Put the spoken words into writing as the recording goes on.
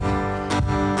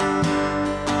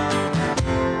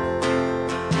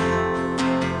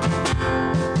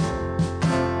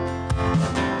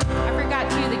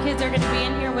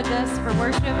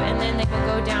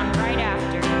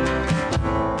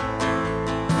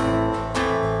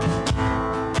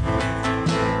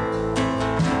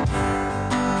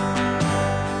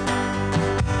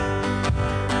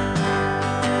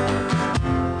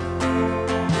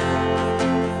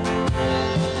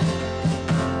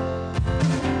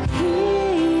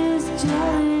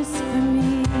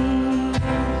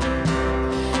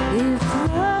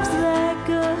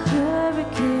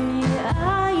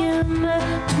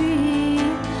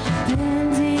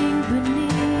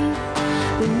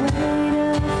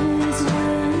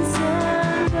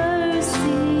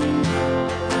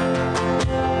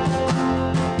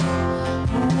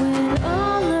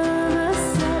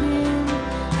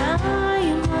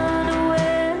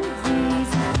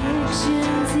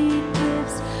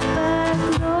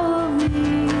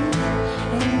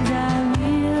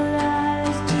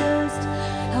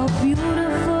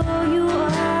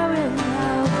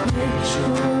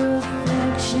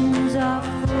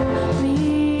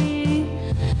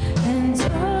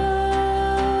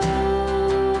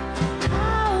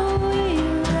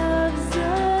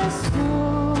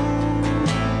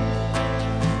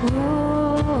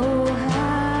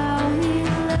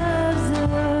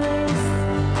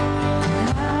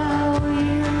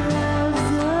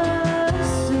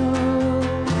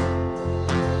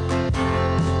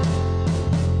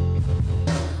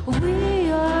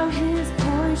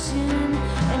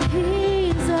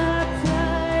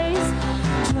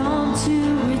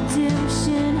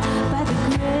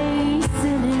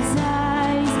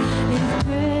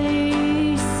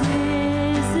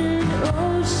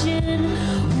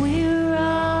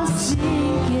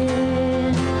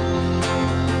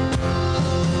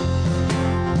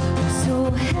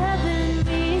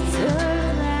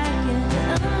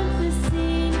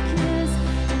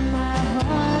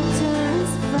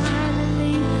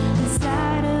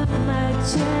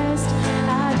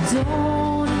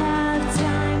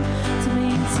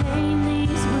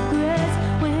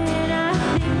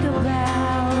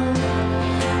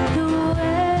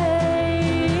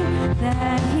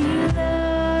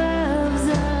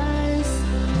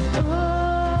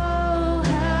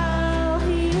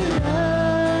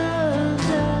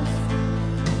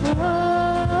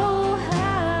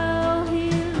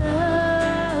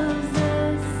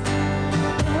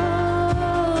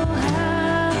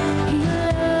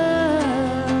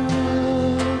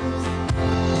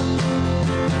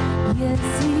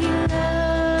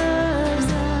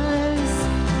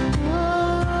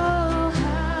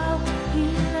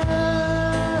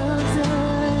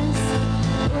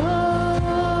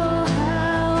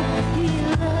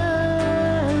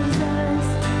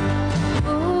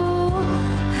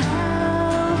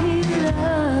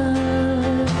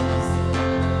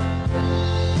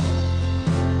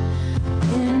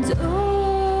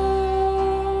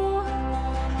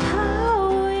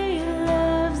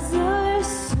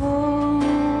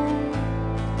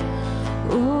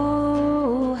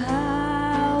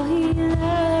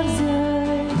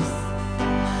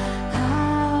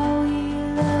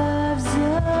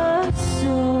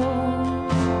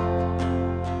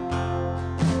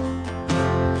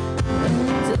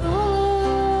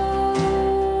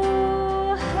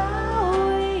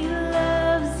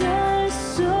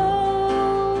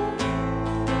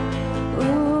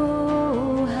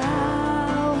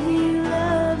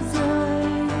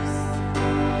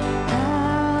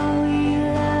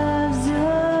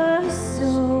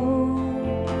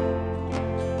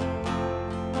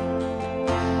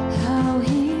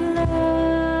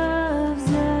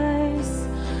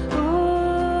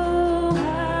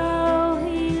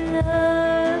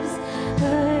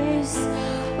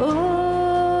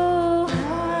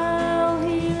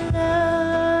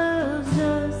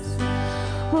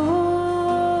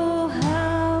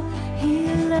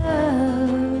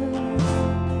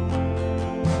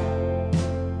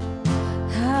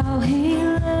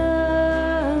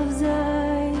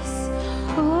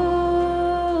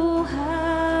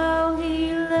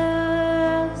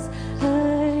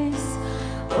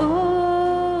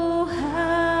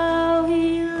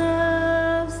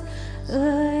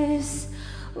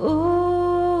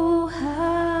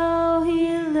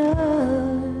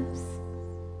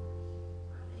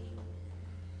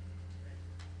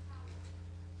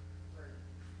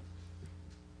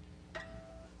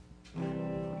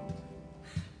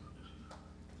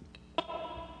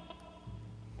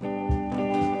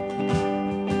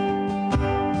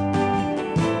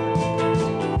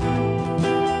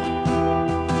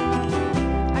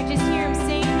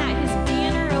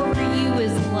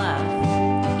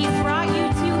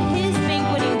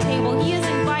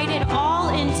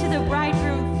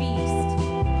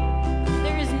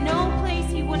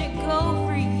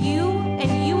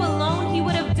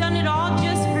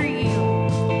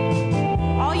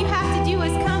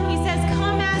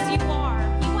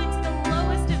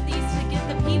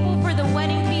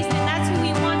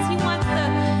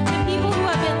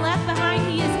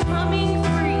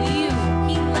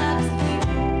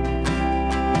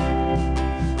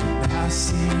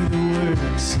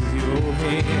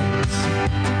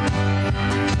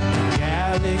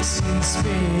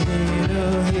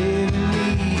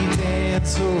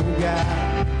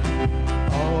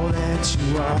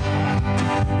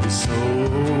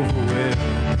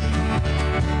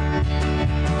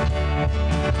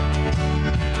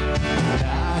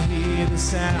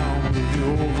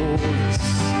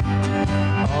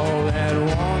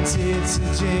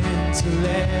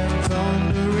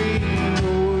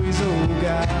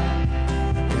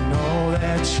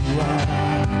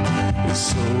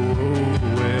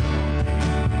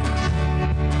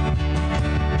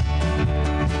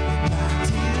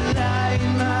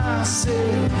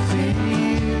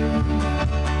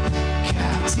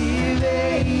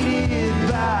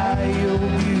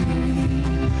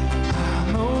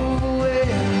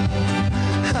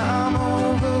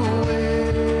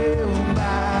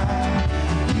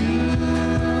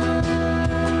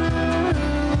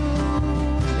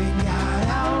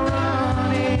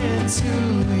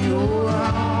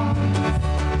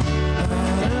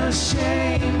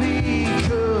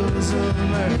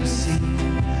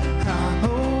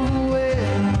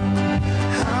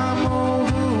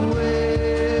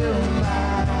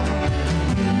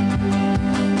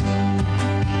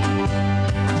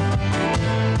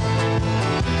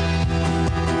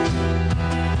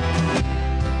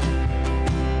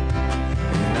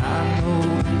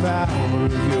power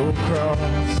of your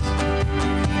cross.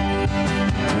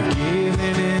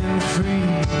 Forgiven and free,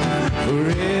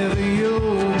 forever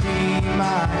you'll be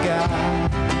my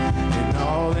God. And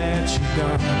all that you've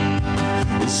done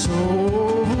is so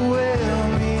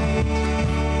overwhelming.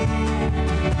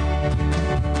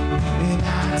 And I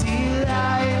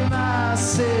delight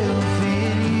myself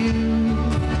in you,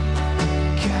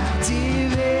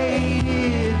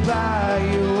 captivated by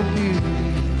your beauty.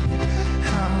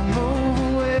 I'm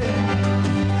overwhelmed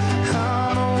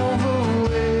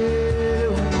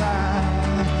by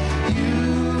you.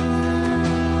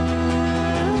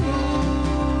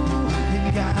 And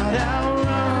God, I'll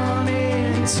run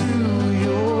into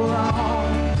your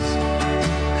arms,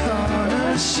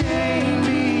 unashamed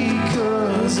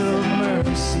because of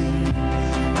mercy.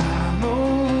 I'm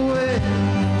overwhelmed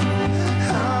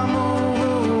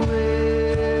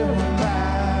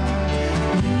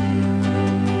by you.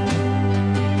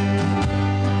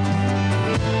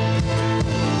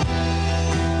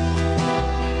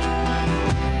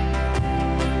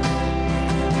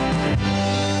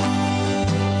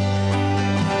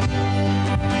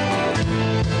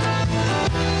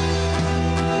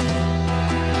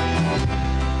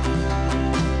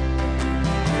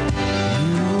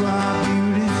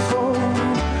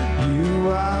 You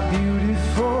are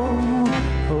beautiful,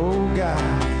 oh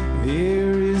God.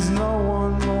 There is no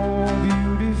one more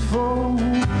beautiful.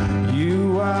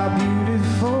 You are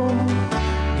beautiful,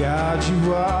 God.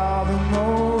 You are the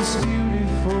most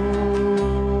beautiful.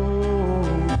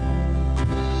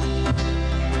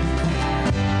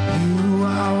 You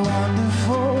are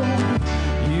wonderful.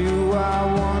 You are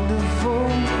wonderful,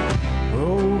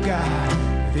 oh God.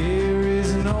 There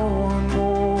is no one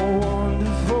more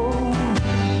wonderful.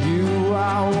 You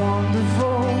are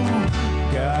wonderful,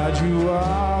 God. You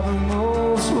are the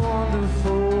most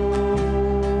wonderful.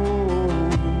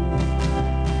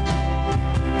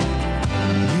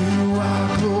 You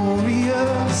are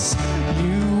glorious.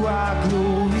 You are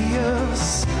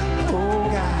glorious, oh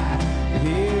God.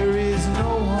 There is no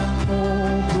one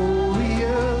more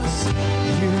glorious.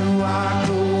 You are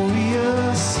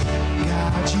glorious,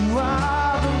 God. You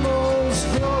are the most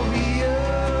glorious.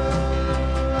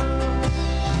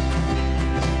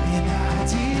 And I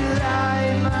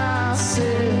delight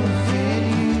myself in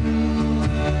you,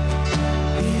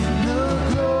 in the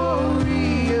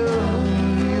glory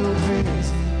of your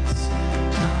presence.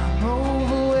 I'm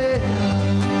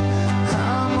overwhelmed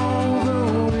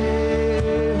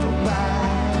by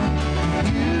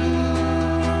you.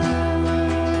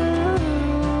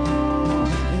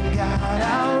 And God,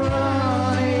 I'll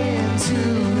run into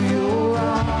your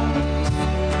arms,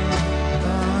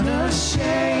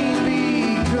 unashamed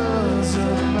because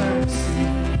of mercy.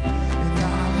 And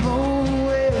I'm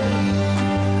overwhelmed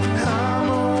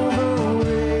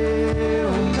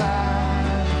by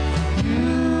you.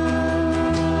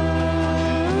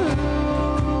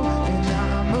 And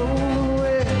I'm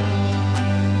overwhelmed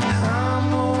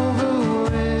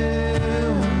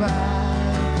by you.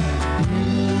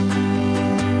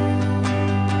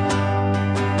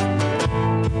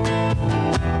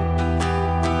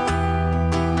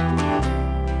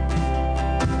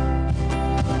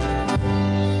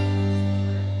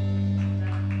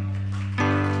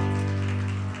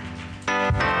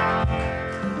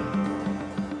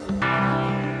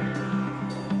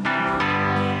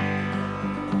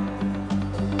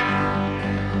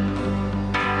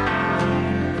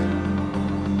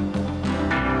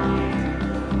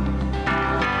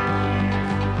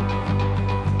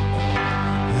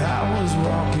 I was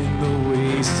walking the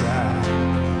wayside,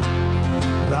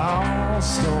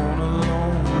 lost on a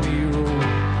lonely road.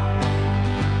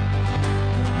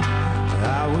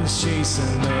 I was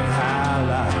chasing the high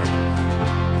life,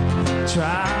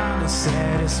 trying to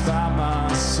satisfy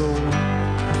my soul.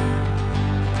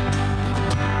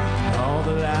 All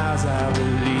the lies I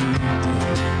believed in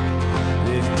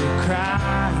left me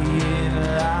crying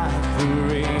like the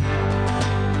rain.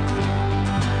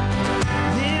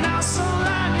 Then I saw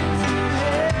lightning through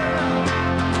hell.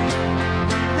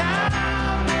 Now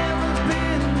I've never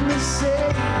been the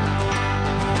same.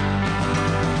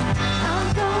 I'm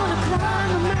gonna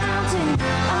climb a mountain.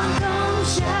 I'm gonna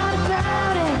shout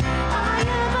about it. I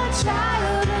am a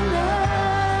child of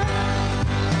love.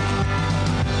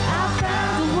 I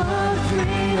found the word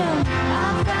freedom. I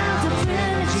found the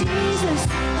friend of Jesus.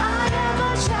 I am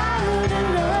a child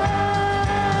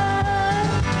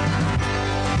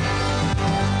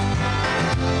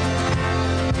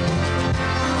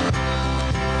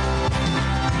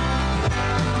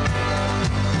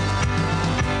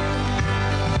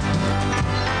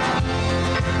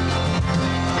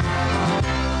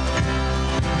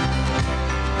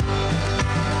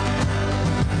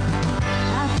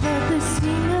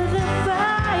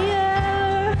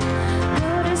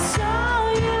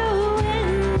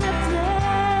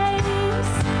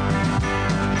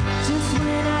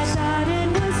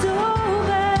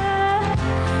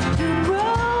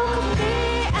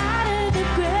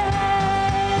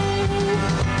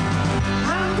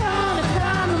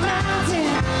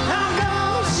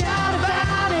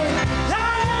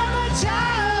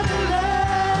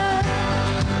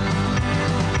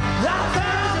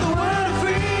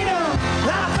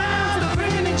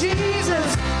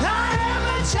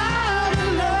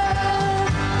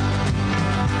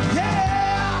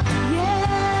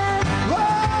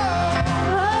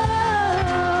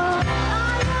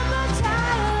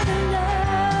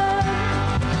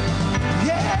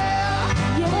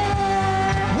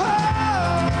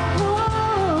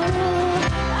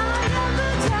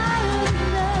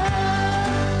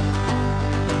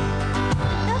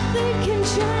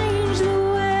change the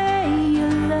way you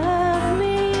love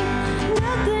me.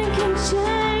 Nothing can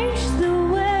change the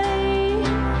way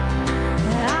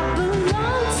I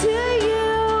belong to you.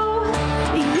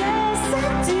 Yes, I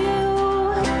do.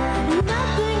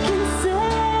 Nothing can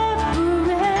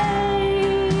separate.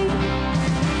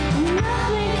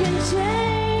 Nothing can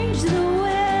change the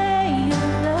way you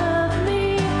love me.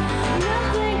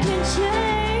 Nothing can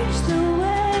change the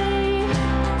way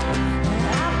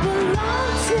I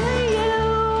belong to you.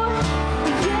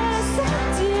 Yes, I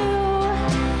do.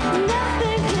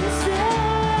 Nothing can separate.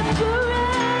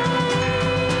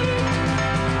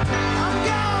 I'm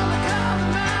gonna climb the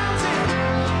mountain.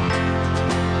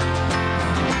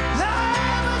 I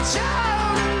am a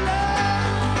child of love.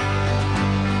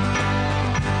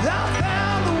 I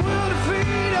found the world of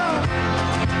freedom.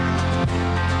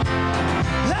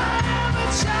 I am a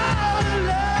child of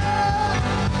love.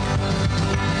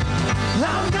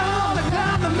 I'm gonna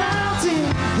climb the mountain.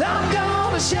 I'm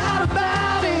gonna shout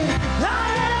about it. I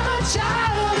am a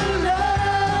child of love.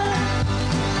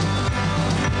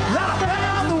 I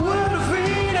found the world of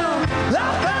freedom. I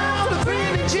found the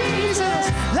freedom in Jesus.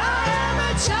 I am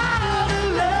a child of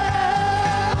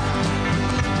love.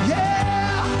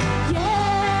 Yeah.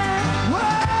 Yeah.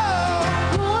 Whoa.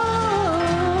 Whoa.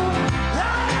 I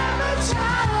am a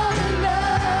child of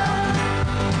love.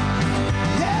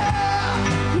 Yeah.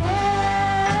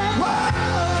 Yeah. Whoa.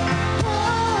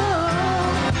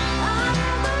 I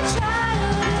am a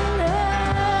child of love.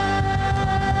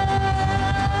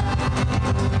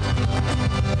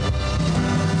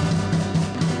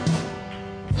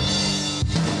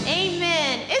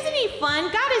 Amen. Isn't he fun?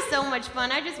 God is so much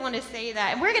fun. I just want to say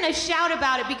that. And we're going to shout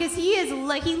about it because he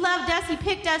loved us. He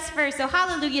picked us first. So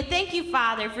hallelujah. Thank you,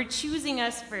 Father, for choosing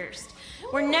us first.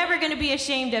 We're never going to be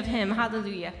ashamed of him.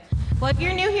 Hallelujah. Well, if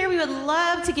you're new here, we would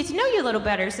love to get to know you a little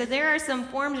better. So there are some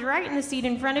forms right in the seat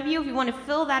in front of you. If you want to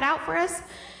fill that out for us,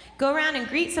 go around and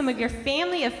greet some of your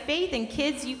family of faith, and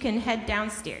kids, you can head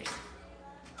downstairs.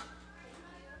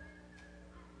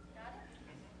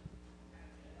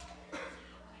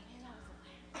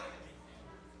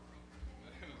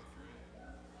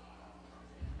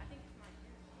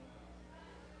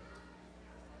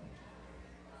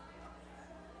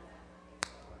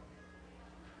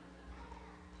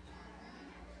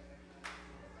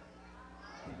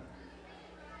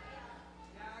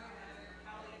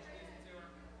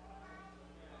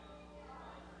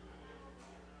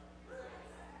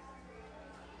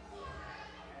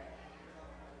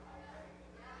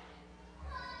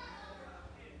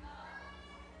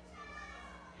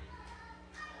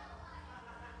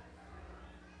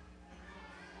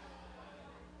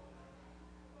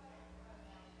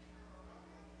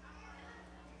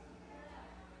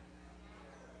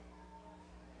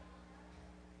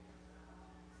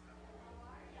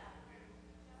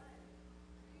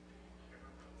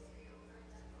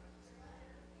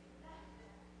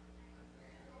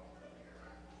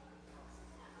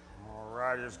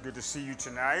 All right, it's good to see you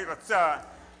tonight. Let's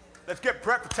get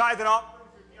prepped for tithing offering.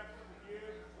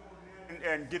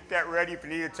 And get that ready. If you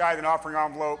need a tithing offering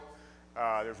envelope,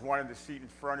 there's one in the seat in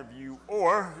front of you,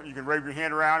 or you can wave your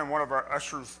hand around and one of our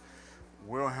ushers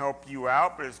will help you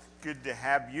out. But it's good to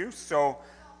have you. So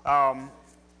let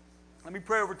me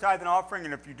pray over tithing offering,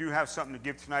 and if you do have something to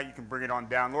give tonight, you can bring it on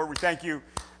down. Lord, we thank you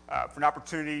for an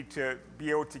opportunity to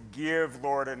be able to give,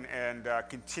 Lord, and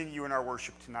continue in our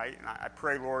worship tonight. And I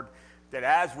pray, Lord, that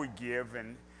as we give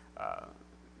and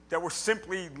that we're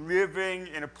simply living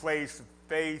in a place of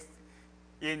faith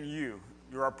in you.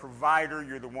 You're our provider.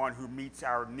 You're the one who meets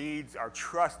our needs, our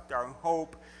trust, our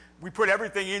hope. We put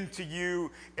everything into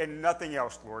you and nothing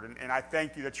else, Lord. And I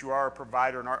thank you that you are a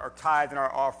provider, and our tithe and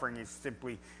our offering is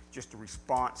simply just a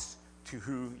response to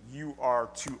who you are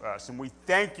to us. And we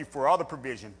thank you for all the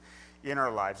provision in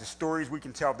our lives, the stories we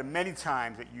can tell, the many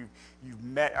times that you've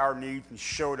met our needs and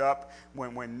showed up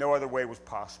when no other way was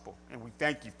possible. And we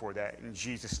thank you for that in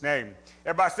Jesus' name.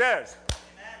 Everybody says,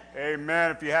 amen. Amen.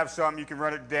 If you have something, you can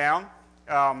run it down.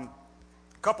 A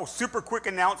couple super quick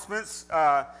announcements.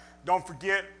 Don't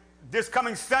forget, this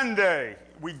coming Sunday,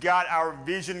 we got our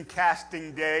vision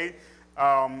casting day.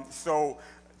 So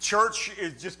church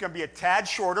is just going to be a tad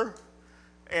shorter.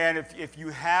 And if you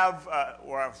have,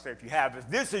 or I'll say if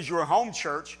this is your home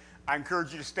church, I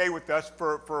encourage you to stay with us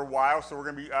for a while. So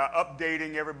we're going to be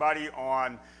updating everybody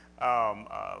on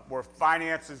where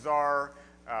finances are,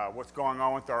 what's going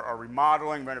on with our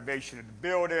remodeling, renovation of the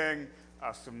building,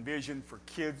 some vision for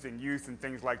kids and youth and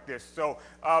things like this. So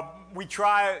we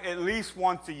try at least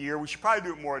once a year. We should probably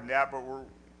do it more than that, but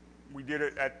we did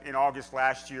it in August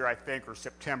last year, I think, or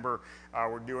September.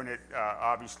 We're doing it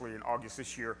obviously in August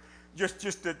this year.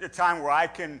 just a time where I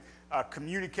can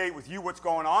communicate with you what's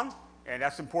going on, and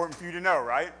that's important for you to know,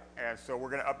 right? And so we're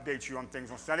going to update you on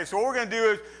things on Sunday. So what we're going to do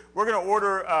is we're going to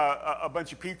order a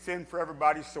bunch of pizza in for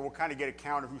everybody, so we'll kind of get a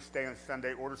count of who's staying on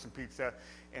Sunday, order some pizza,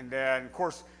 and then, of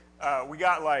course, we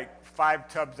got like 5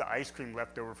 tubs of ice cream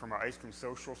left over from our ice cream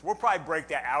social, so we'll probably break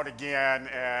that out again,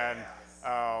 and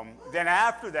then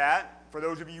after that, for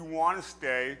those of you who want to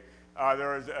stay,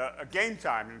 there is a game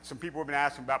time, and some people have been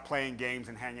asking about playing games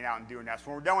and hanging out and doing that. So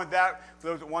when we're done with that, for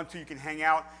those that want to, you can hang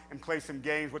out and play some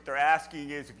games. What they're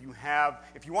asking is if you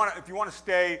want to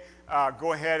stay,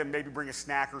 go ahead and maybe bring a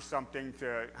snack or something.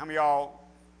 How many of y'all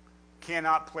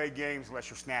cannot play games unless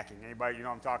you're snacking? Anybody, you know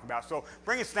what I'm talking about? So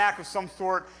bring a snack of some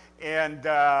sort, and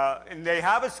they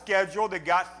have a schedule. They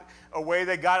got a way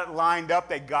they got it lined up.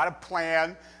 They got a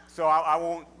plan. So I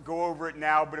won't go over it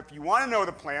now, but if you want to know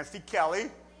the plan, see Kelly.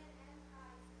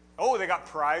 Oh, they got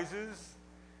prizes,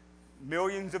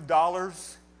 millions of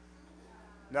dollars.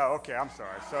 No, okay, I'm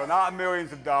sorry. So not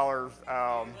millions of dollars.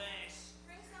 But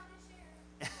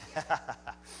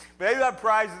they have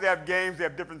prizes, they have games, they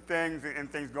have different things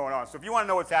and things going on. So if you want to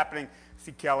know what's happening,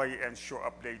 see Kelly, and she'll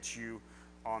update you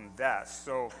on that.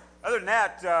 So other than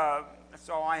that, that's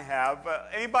all I have.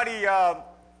 Anybody?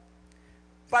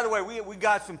 By the way, we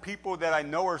got some people that I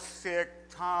know are sick.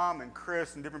 Tom and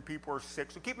Chris and different people are sick,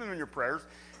 so keep them in your prayers.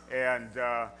 And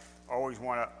always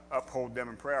want to uphold them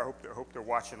in prayer. I hope they're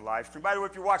watching live stream. By the way,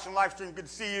 if you're watching live stream, good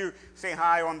to see you. Say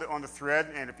hi on the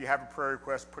thread, and if you have a prayer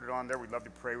request, put it on there. We'd love to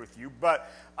pray with you. But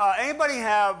anybody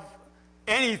have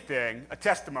anything, a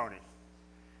testimony,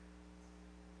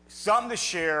 something to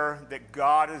share that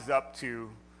God is up to,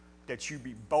 that you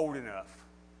be bold enough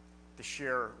to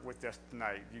share with us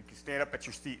tonight? You can stand up at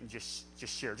your seat and just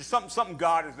share. Just something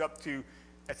God is up to.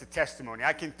 That's a testimony.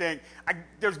 I can think,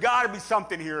 there's got to be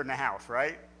something here in the house,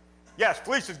 right? Yes,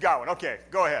 Felicia's got one. Okay,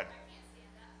 go ahead.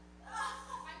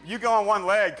 You go on one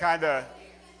leg, kind of.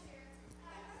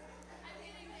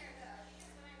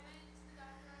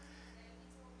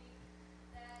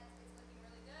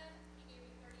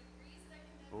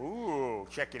 Ooh,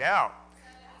 check it out.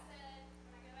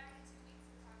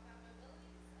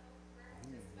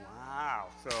 Wow.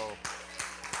 So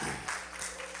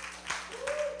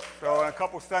in a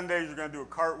couple Sundays, you're going to do a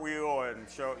cartwheel and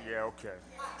show. Yeah, okay.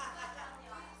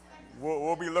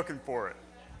 We'll be looking for it.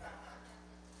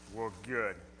 Well,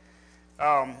 good.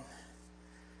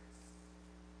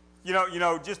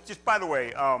 Just by the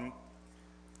way,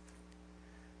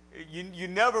 you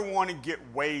never want to get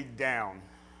weighed down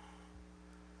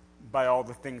by all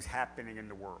the things happening in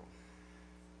the world.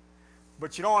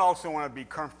 But you don't also want to be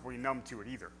comfortably numb to it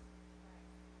either.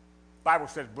 The Bible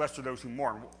says, blessed are those who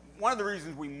mourn. One of the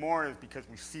reasons we mourn is because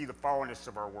we see the fallenness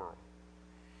of our world.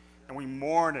 And we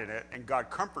mourn in it, and God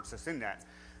comforts us in that.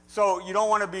 So you don't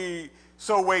want to be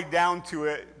so weighed down to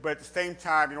it, but at the same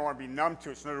time, you don't want to be numb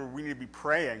to it. So we need to be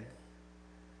praying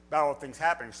about all things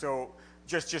happening. So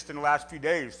just in the last few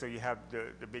days, so you have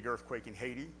the big earthquake in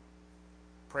Haiti,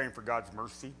 praying for God's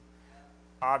mercy.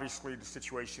 Obviously, the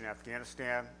situation in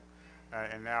Afghanistan,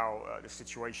 and now the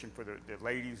situation for the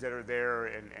ladies that are there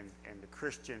and the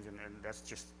Christians, and that's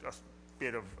just a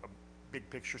bit of a big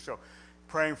picture. So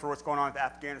praying for what's going on with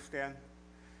Afghanistan.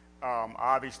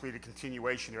 Obviously, the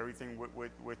continuation of everything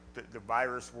with the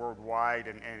virus worldwide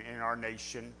and in our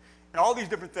nation, and all these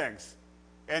different things.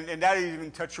 And that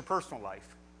even touch your personal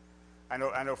life. I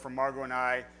know for Margot and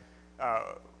I,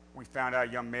 we found out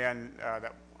a young man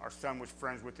that our son was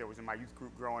friends with that was in my youth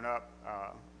group growing up,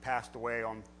 passed away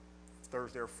on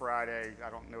Thursday or Friday. I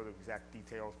don't know the exact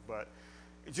details, but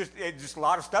it's just a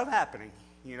lot of stuff happening,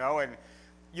 and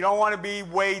you don't want to be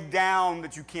weighed down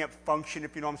that you can't function,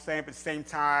 if you know what I'm saying, but at the same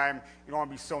time, you don't want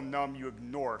to be so numb you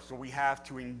ignore it. So we have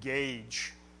to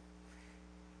engage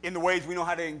in the ways we know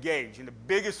how to engage. And the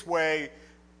biggest way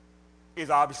is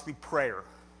obviously prayer.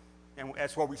 And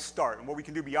that's where we start. And what we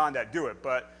can do beyond that, do it.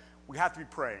 But we have to be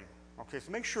praying. Okay,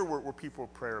 so make sure we're people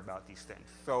of prayer about these things.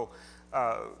 So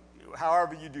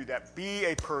however you do that, be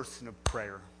a person of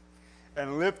prayer.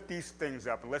 And lift these things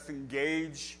up. And let's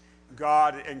engage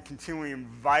God and continually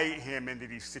invite him into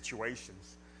these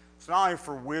situations. It's not only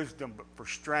for wisdom, but for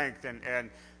strength and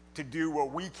to do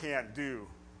what we can't do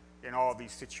in all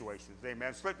these situations.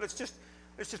 Amen. So let's just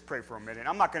pray for a minute.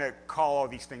 I'm not going to call all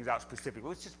these things out specifically.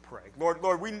 Let's just pray. Lord,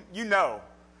 you know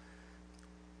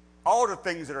all the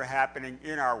things that are happening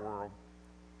in our world.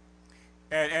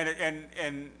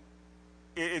 And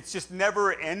it's just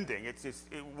never ending. It's just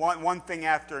one thing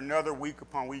after another, week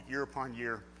upon week, year upon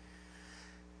year.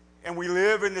 And we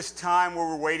live in this time where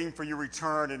we're waiting for your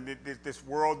return, and this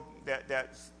world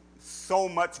that so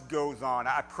much goes on.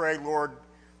 I pray, Lord,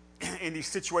 in these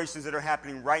situations that are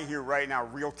happening right here, right now,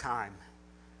 real time.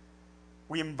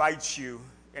 We invite you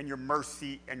and your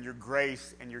mercy and your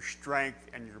grace and your strength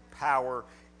and your power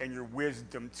and your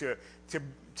wisdom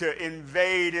to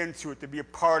invade into it, to be a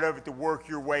part of it, to work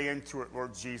your way into it,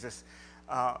 Lord Jesus.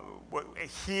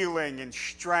 Healing and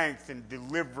strength and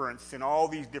deliverance and all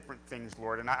these different things,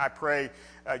 Lord. And I pray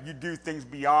you do things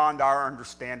beyond our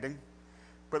understanding.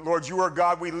 But Lord, you are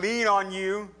God. We lean on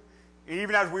you. And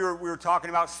even as we were talking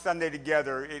about Sunday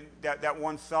together, in that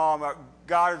one psalm,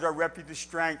 God is our refuge and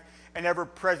strength and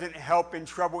ever-present help in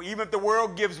trouble. Even if the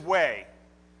world gives way,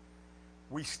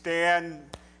 we stand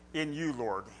in you,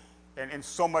 Lord, and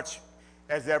so much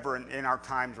as ever in our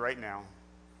times right now.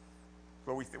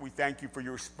 Lord, we thank you for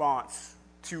your response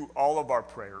to all of our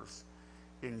prayers.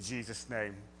 In Jesus'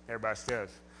 name, everybody says,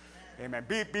 amen.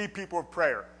 Be people of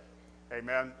prayer.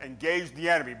 Amen. Engage the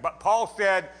enemy. But Paul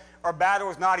said our battle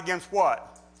is not against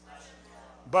what?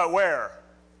 But where?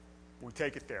 We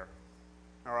take it there.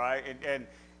 All right?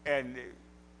 And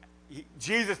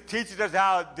Jesus teaches us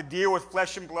how to deal with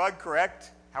flesh and blood,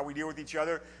 correct? How we deal with each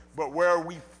other. But where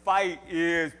we fight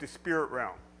is the spirit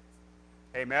realm.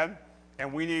 Amen?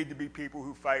 And we need to be people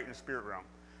who fight in the spirit realm.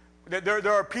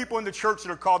 There are people in the church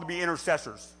that are called to be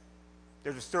intercessors.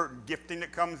 There's a certain gifting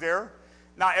that comes there.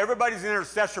 Not everybody's an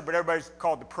intercessor, but everybody's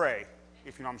called to pray,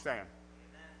 if you know what I'm saying.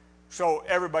 Amen. So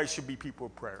everybody should be people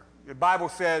of prayer. The Bible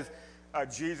says,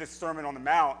 Jesus' Sermon on the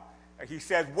Mount, he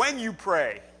says, when you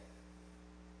pray.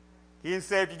 He didn't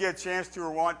say if you get a chance to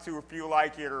or want to or feel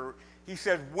like it. He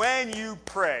says, when you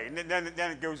pray. And then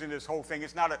it goes into this whole thing.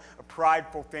 It's not a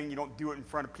prideful thing. You don't do it in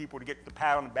front of people to get the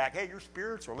pat on the back. Hey, you're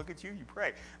spiritual. Look at you. You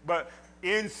pray. But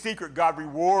in secret, God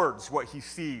rewards what he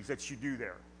sees that you do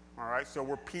there. All right? So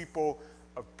we're people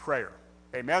of prayer.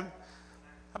 Amen?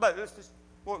 How about this?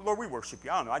 Lord, we worship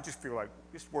you. I don't know. I just feel like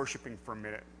just worshiping for a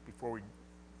minute before we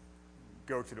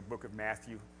go to the book of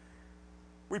Matthew.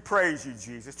 We praise you,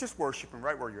 Jesus. Just worship him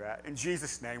right where you're at. In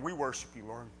Jesus' name, we worship you,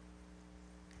 Lord.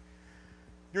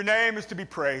 Your name is to be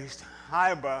praised,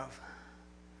 high above.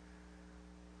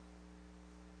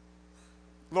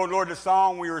 Lord, the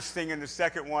song we were singing, the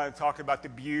second one, talked about the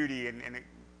beauty, and it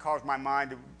caused my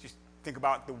mind to just think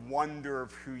about the wonder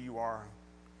of who you are.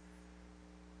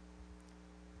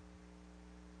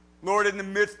 Lord, in the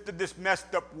midst of this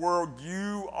messed up world,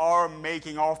 you are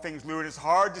making all things new. And it's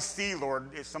hard to see,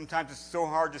 Lord. Sometimes it's so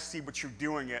hard to see, but you're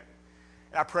doing it.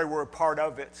 And I pray we're a part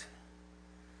of it.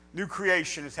 New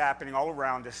creation is happening all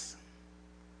around us.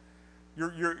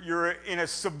 You're in a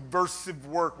subversive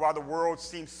work. While the world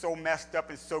seems so messed up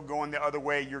and so going the other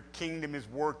way, your kingdom is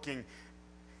working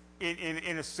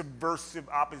in a subversive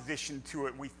opposition to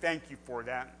it. We thank you for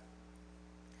that.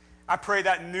 I pray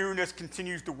that newness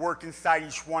continues to work inside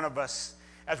each one of us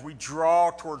as we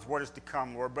draw towards what is to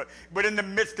come, Lord. But in the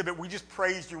midst of it, we just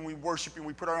praise you and we worship you and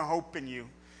we put our hope in you.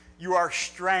 You are our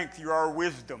strength. You are our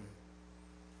wisdom.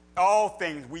 All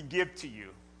things we give to you.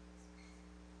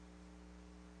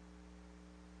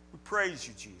 We praise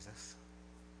you, Jesus.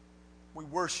 We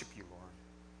worship you, Lord.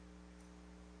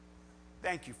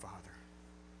 Thank you, Father.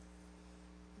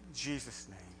 In Jesus'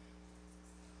 name.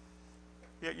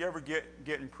 You ever get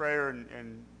in prayer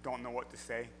and don't know what to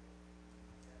say?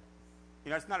 You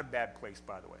know, it's not a bad place,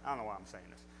 by the way. I don't know why I'm saying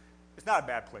this. It's not a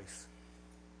bad place.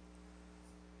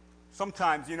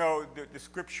 Sometimes, you know, the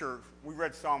scripture, we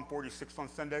read Psalm 46 on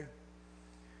Sunday.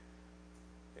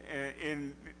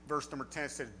 In verse number 10,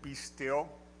 it says, be still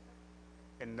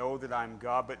and know that I'm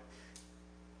God. But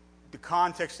the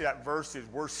context of that verse is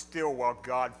we're still while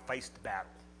God fights the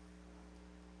battle.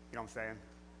 You know what I'm saying?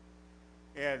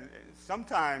 And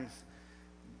sometimes,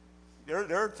 there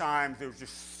are times there's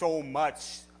just so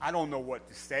much, I don't know what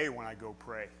to say when I go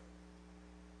pray.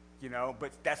 You know,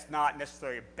 but that's not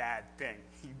necessarily a bad thing.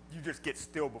 You just get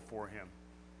still before him,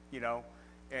 you know,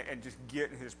 and just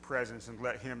get in his presence and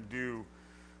let him do.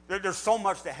 There's so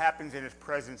much that happens in his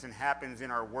presence and happens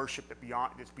in our worship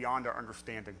that's beyond our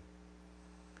understanding.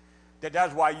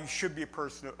 That's why you should be a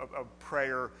person of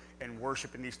prayer and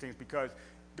worship in these things, because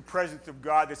the presence of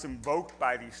God that's invoked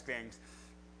by these things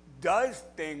does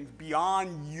things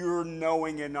beyond your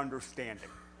knowing and understanding.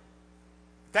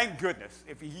 Thank goodness.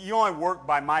 If he only worked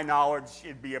by my knowledge,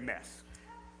 it'd be a mess.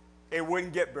 It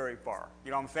wouldn't get very far.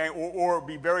 You know what I'm saying? Or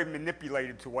be very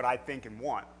manipulated to what I think and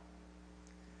want.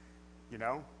 You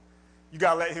know? You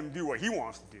got to let him do what he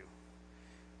wants to do.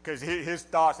 Because his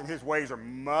thoughts and his ways are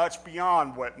much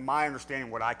beyond what my understanding,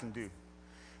 what I can do.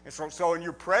 And so in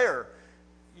your prayer,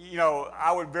 you know,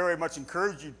 I would very much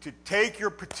encourage you to take your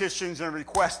petitions and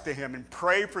requests to him and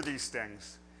pray for these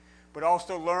things, but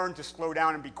also learn to slow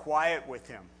down and be quiet with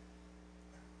him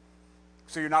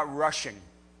so you're not rushing.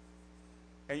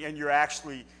 and you're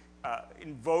actually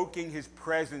invoking his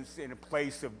presence in a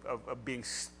place of being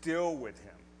still with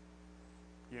him,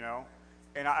 you know?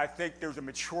 And I think there's a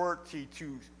maturity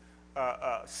to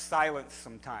silence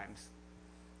sometimes,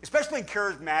 especially in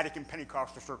charismatic and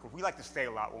Pentecostal circles. We like to stay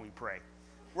a lot when we pray.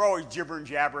 We're always gibbering,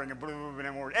 jabbering, and blah, blah, blah, and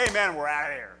then we're, amen, and we're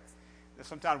out of here. And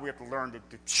sometimes we have to learn to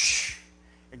shh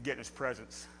and get in his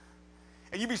presence.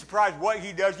 And you'd be surprised what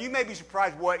he does. You may be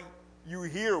surprised what you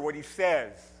hear, what he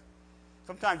says.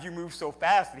 Sometimes you move so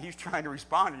fast that he's trying to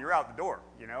respond and you're out the door,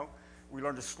 you know. We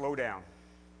learn to slow down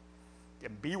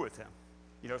and be with him.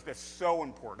 You know, that's so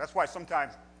important. That's why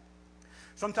sometimes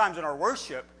in our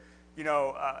worship, you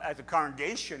know, as a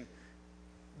congregation,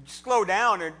 slow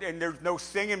down and there's no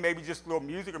singing, maybe just a little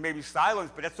music or maybe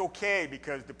silence, but that's okay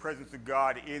because the presence of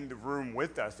God in the room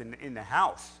with us, in the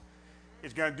house,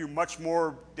 is going to do much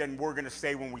more than we're going to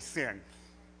say when we sing.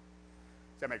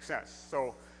 Does that make sense?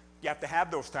 So you have to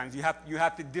have those times. You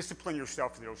have to discipline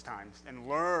yourself in those times and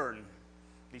learn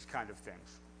these kind of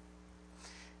things.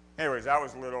 Anyways, that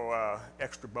was a little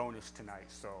extra bonus tonight,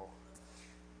 so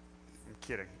I'm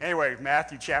kidding. Anyway,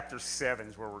 Matthew chapter 7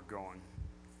 is where we're going.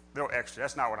 A little extra.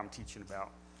 That's not what I'm teaching about.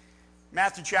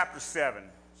 Matthew chapter 7.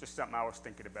 It's just something I was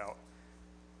thinking about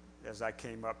as I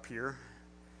came up here.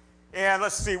 And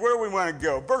let's see, where do we want to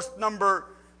go? Verse number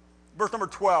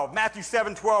 12. Matthew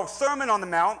 7:12, Sermon on the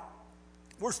Mount.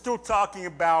 We're still talking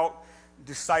about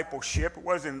discipleship. It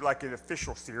wasn't like an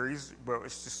official series, but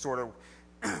it's just sort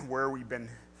of where we've been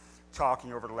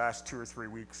talking over the last 2 or 3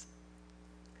 weeks.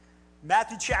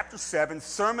 Matthew chapter 7,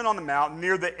 Sermon on the Mount,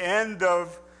 near the end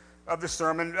of the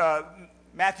sermon.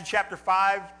 Matthew chapter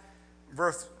 5,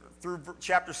 verse through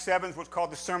chapter 7 is what's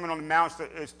called the Sermon on the Mount.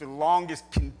 It's the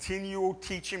longest continual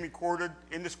teaching recorded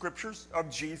in the scriptures of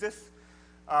Jesus.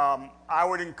 I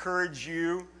would encourage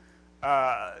you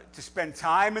to spend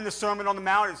time in the Sermon on the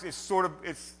Mount.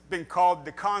 It's been called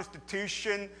the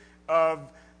Constitution of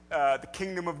the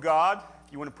Kingdom of God,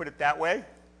 if you want to put it that way.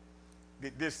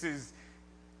 This is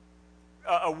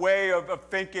a way of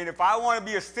thinking, if I want to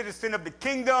be a citizen of the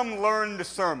kingdom, learn the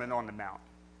Sermon on the Mount.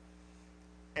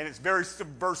 And it's very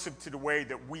subversive to the way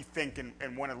that we think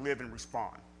and want to live and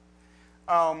respond.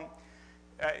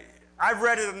 I've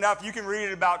read it enough. You can read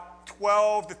it about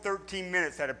 12 to 13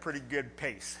 minutes at a pretty good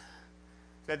pace.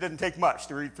 That doesn't take much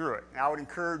to read through it. And I would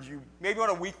encourage you, maybe on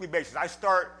a weekly basis. I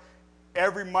start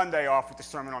every Monday off with the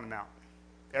Sermon on the Mount.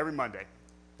 Every Monday.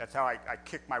 That's how I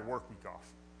kick my work week off.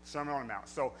 Sermon on the Mount.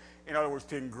 So, in other words,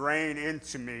 to ingrain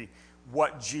into me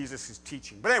what Jesus is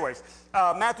teaching. But anyways,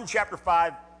 Matthew chapter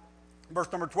 5,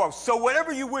 verse number 12. So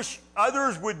whatever you wish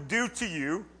others would do to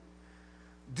you,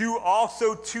 do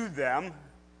also to them.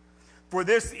 For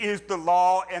this is the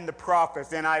law and the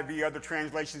prophets. NIV, other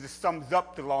translations, it sums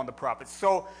up the law and the prophets.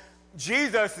 So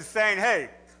Jesus is saying, hey,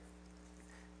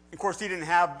 of course he didn't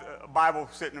have a Bible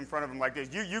sitting in front of him like this.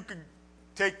 You could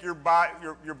take your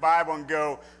Bible and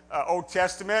go Old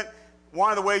Testament. One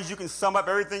of the ways you can sum up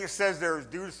everything it says there is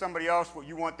do to somebody else what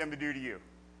you want them to do to you.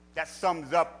 That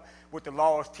sums up what the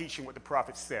law is teaching, what the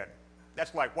prophets said.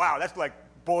 That's like, wow, that's like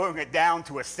boiling it down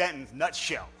to a sentence,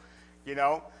 nutshell, you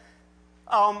know?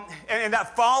 And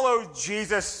that follows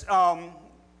Jesus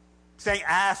saying,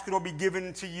 ask, it'll be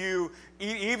given to you.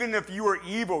 Even if you are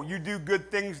evil, you do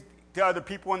good things to other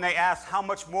people, and they ask, how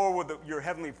much more will your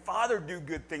heavenly Father do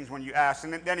good things when you ask?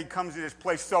 And then he comes to this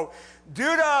place. So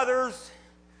do to others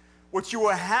what you will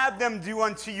have them do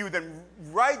unto you. Then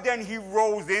right then he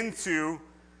rolls into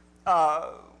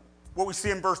what we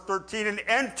see in verse 13, and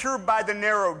enter by the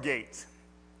narrow gate.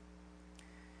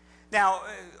 Now,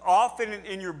 often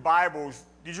in your Bibles,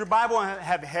 does your Bible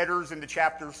have headers in the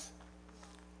chapters?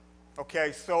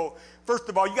 Okay, so first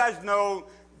of all, you guys know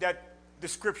that the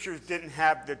scriptures didn't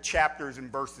have the chapters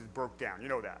and verses broke down. You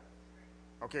know that.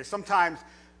 Okay, sometimes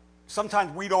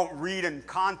we don't read in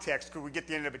context because we get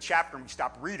to the end of a chapter and we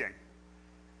stop reading.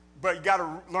 But you got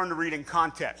to learn to read in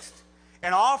context.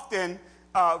 And often,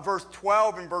 verse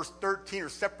 12 and verse 13 are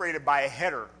separated by a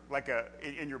header, like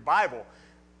in your Bible.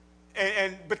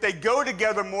 But they go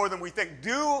together more than we think.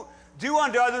 Do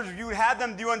unto others if you would have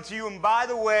them do unto you. And by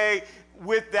the way,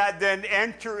 with that, then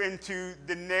enter into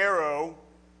the narrow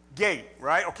gate,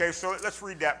 right? Okay, so let's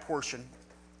read that portion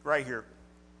right here.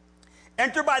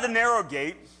 Enter by the narrow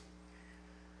gate,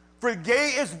 for the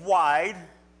gate is wide,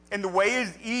 and the way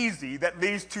is easy that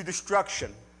leads to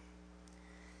destruction.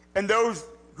 And those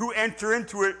who enter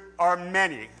into it are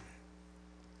many.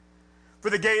 For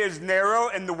the gate is narrow,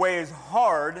 and the way is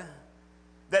hard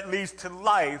that leads to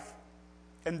life,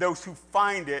 and those who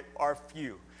find it are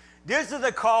few. This is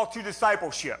a call to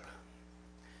discipleship.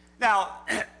 Now,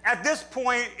 at this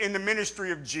point in the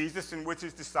ministry of Jesus and with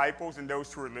his disciples and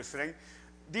those who are listening,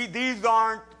 these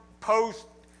aren't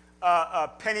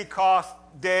post-Pentecost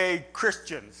day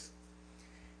Christians.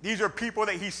 These are people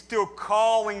that he's still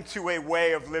calling to a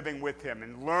way of living with him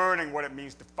and learning what it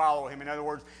means to follow him. In other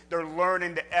words, they're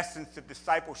learning the essence of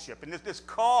discipleship. And this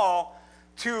call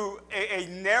to a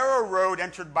narrow road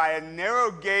entered by a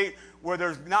narrow gate where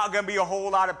there's not going to be a whole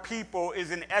lot of people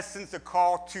is in essence a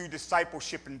call to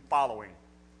discipleship and following.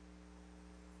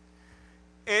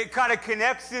 It kind of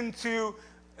connects into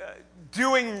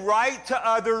doing right to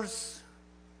others.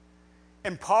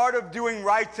 And part of doing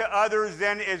right to others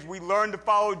then as we learn to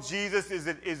follow Jesus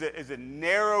is a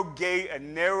narrow gate, a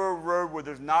narrow road where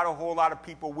there's not a whole lot of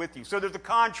people with you. So there's a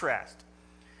contrast.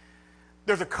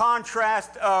 There's a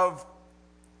contrast of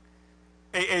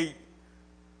a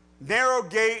narrow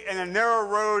gate and a narrow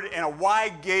road and a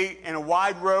wide gate and a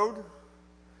wide road.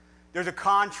 There's a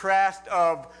contrast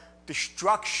of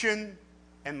destruction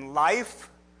and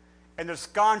life. And there's a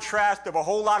contrast of a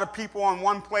whole lot of people on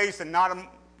one place and not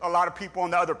a lot of people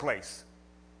in the other place.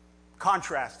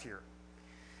 Contrast here.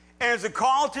 And it's a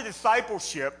call to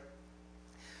discipleship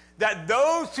that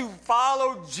those who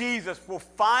follow Jesus will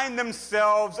find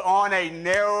themselves on a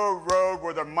narrow road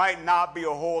where there might not be a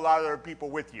whole lot of other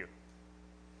people with you.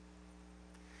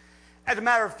 As a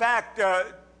matter of fact,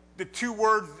 the two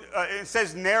words, it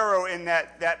says narrow in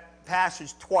that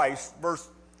passage twice. Verse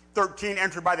 13,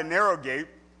 enter by the narrow gate.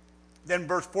 Then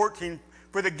verse 14,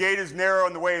 for the gate is narrow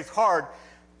and the way is hard.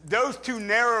 Those two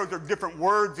narrows are different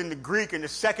words in the Greek, and the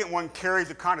second one carries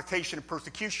a connotation of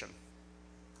persecution.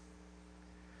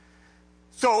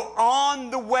 So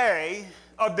on the way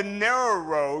of the narrow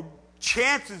road,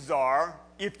 chances are,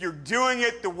 if you're doing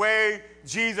it the way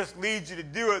Jesus leads you to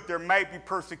do it, there might be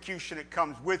persecution that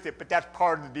comes with it, but that's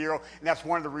part of the deal, and that's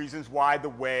one of the reasons why the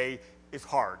way is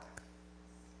hard.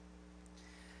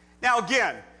 Now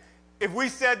again, if we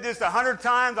said this 100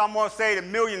 times, I'm going to say it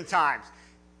 1,000,000 times.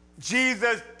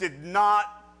 Jesus did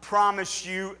not promise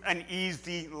you an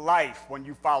easy life when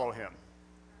you follow him.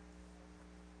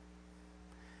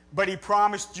 But he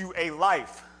promised you a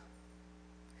life.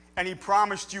 And he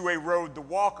promised you a road to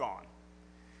walk on.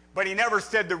 But he never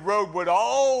said the road would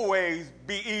always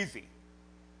be easy.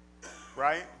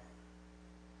 Right?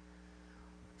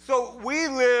 So we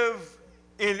live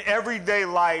in everyday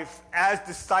life as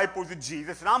disciples of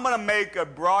Jesus. And I'm going to make a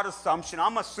broad assumption.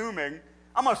 I'm going to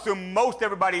assume most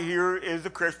everybody here is a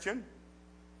Christian.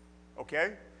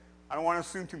 Okay? I don't want to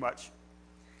assume too much.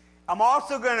 I'm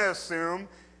also going to assume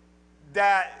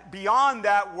that beyond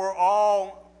that, we're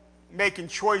all making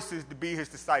choices to be his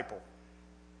disciple.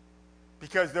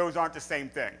 Because those aren't the same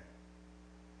thing.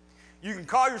 You can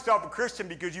call yourself a Christian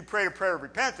because you pray a prayer of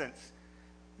repentance,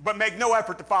 but make no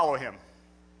effort to follow him.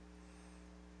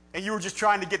 And you were just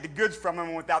trying to get the goods from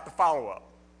him without the follow-up.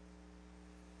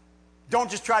 Don't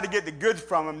just try to get the goods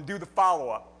from him, do the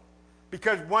follow-up.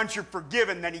 Because once you're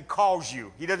forgiven, then he calls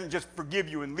you. He doesn't just forgive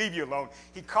you and leave you alone.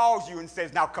 He calls you and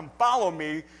says, now come follow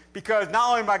me, because not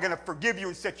only am I going to forgive you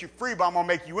and set you free, but I'm going to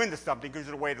make you into something because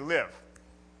it's a way to live.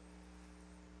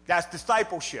 That's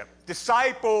discipleship.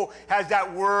 Disciple has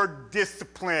that word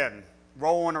discipline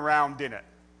rolling around in it.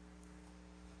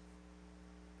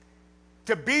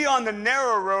 To be on the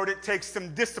narrow road, it takes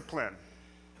some discipline.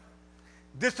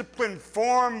 Discipline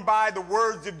formed by the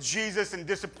words of Jesus and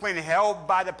discipline held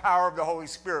by the power of the Holy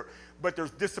Spirit. But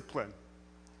there's discipline.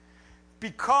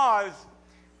 Because,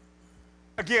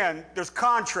 again, there's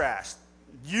contrast.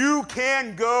 You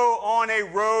can go on a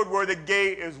road where the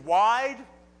gate is wide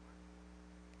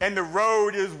and the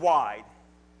road is wide.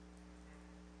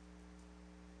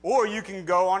 Or you can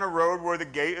go on a road where the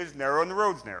gate is narrow and the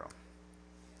road's narrow.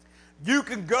 You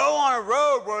can go on a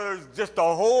road where there's just a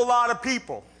whole lot of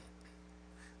people.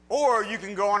 Or you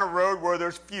can go on a road where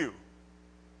there's few.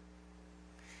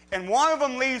 And one of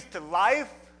them leads to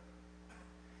life.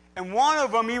 And one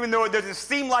of them, even though it doesn't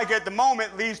seem like it at the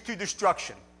moment, leads to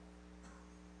destruction.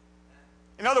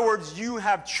 In other words, you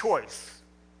have choice.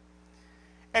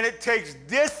 And it takes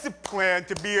discipline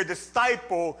to be a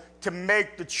disciple to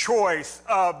make the choice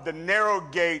of the narrow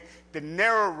gate, the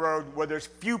narrow road where there's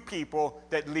few people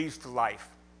that leads to life.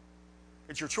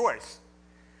 It's your choice.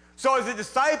 So as a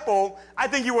disciple, I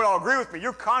think you would all agree with me,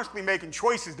 you're constantly making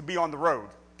choices to be on the road,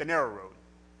 the narrow road,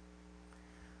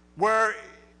 where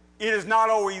it is not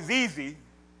always easy,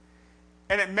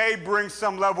 and it may bring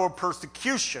some level of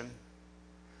persecution,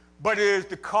 but it is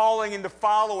the calling and the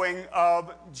following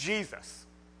of Jesus.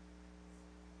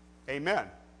 Amen.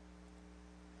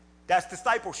 That's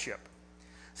discipleship.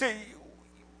 See,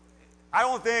 I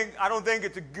don't think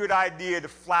it's a good idea to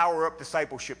flower up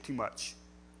discipleship too much.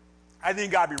 I think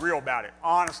you got to be real about it,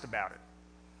 honest about it.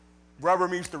 Rubber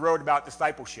meets the road about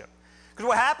discipleship. Because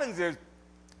what happens is,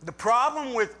 the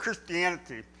problem with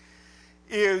Christianity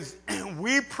is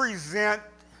we present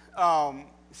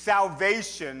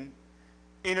salvation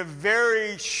in a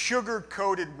very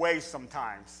sugar-coated way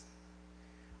sometimes.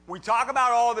 We talk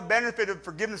about all the benefit of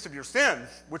forgiveness of your sins,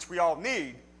 which we all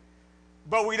need,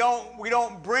 but we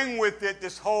don't bring with it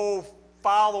this whole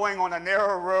following on a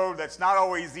narrow road that's not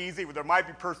always easy, where there might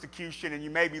be persecution and you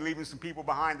may be leaving some people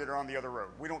behind that are on the other road.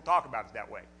 We don't talk about it that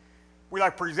way. We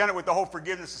like present it with the whole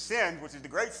forgiveness of sins, which is the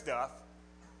great stuff,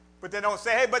 but then don't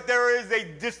say, hey, but there is a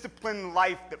disciplined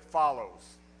life that follows,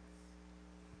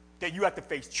 that you have to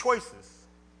face choices,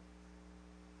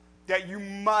 that you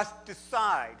must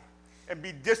decide and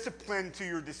be disciplined to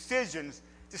your decisions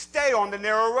to stay on the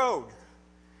narrow road.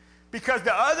 Because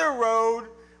the other road,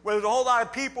 where there's a whole lot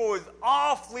of people, is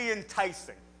awfully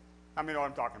enticing. I mean, you know what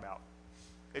I'm talking about.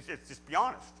 It's just be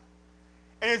honest.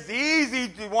 And it's easy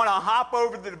to want to hop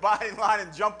over the dividing line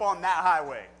and jump on that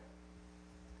highway.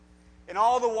 And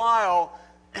all the while,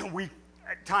 we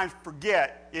at times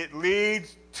forget, it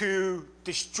leads to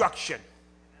destruction.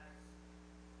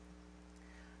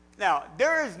 Now,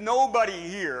 there is nobody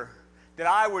here that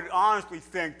I would honestly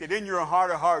think that in your heart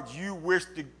of hearts you wish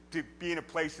to be in a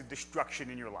place of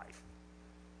destruction in your life.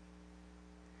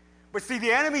 But see,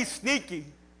 the enemy's sneaky,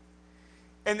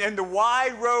 and the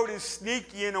wide road is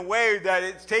sneaky in a way that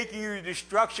it's taking you to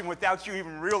destruction without you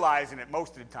even realizing it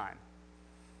most of the time.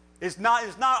 It's not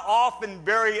often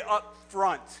very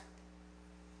upfront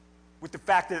with the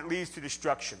fact that it leads to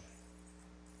destruction.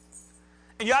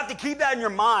 And you have to keep that in your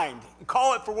mind and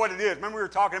call it for what it is. Remember we were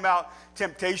talking about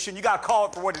temptation? You got to call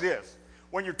it for what it is.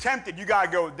 When you're tempted, you got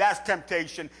to go, that's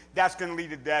temptation, that's going to lead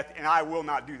to death, and I will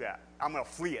not do that. I'm going to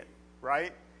flee it,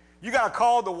 right? You got to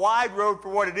call the wide road for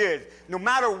what it is. No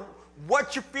matter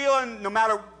what you're feeling, no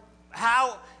matter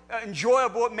how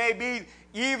enjoyable it may be,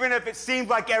 even if it seems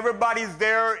like everybody's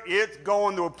there, it's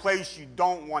going to a place you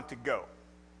don't want to go.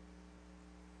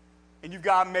 And you've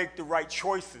got to make the right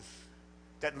choices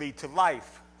that lead to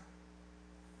life.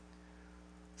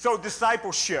 So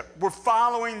discipleship, we're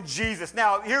following Jesus.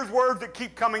 Now, here's words that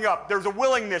keep coming up. There's a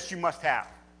willingness you must have.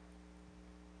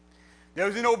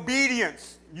 There's an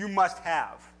obedience you must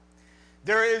have.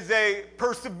 There is a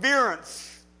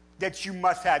perseverance that you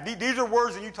must have. These are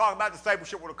words that you talk about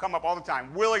discipleship will come up all the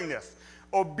time. Willingness,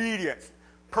 obedience,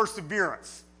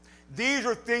 perseverance. These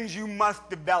are things you must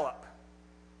develop.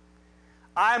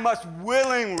 I must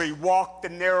willingly walk the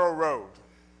narrow road.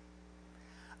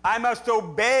 I must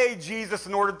obey Jesus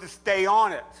in order to stay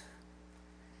on it.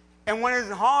 And when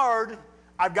it's hard,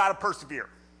 I've got to persevere.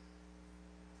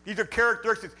 These are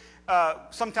characteristics.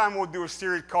 Sometime we'll do a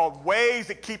series called Ways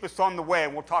That Keep Us on the Way,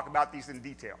 and we'll talk about these in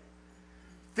detail.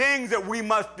 Things that we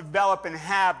must develop and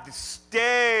have to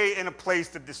stay in a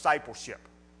place of discipleship.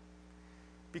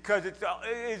 Because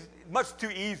it's much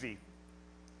too easy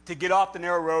to get off the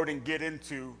narrow road and get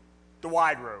into the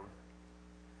wide road.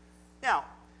 Now,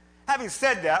 having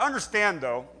said that, understand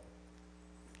though,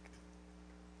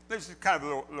 this is kind of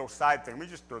a little side thing. Let me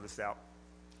just throw this out.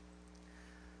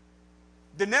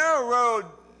 The narrow road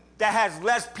that has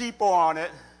less people on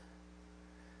it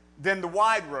than the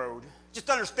wide road, just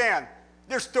understand,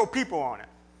 there's still people on it.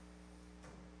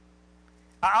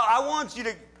 I want you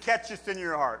to catch this in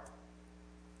your heart.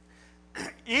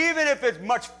 Even if it's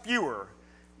much fewer,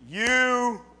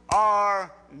 you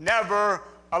are never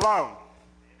alone.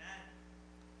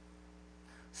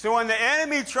 So when the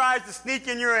enemy tries to sneak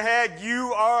in your head,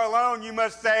 you are alone, you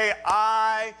must say,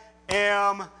 I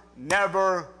am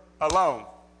never alone.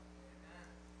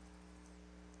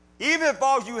 Even if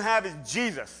all you have is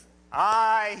Jesus,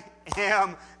 I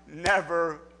am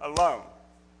never alone.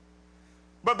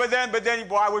 But then,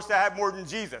 well, I wish I had more than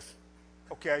Jesus.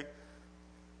 Okay.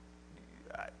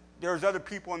 There's other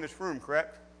people in this room,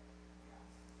 correct?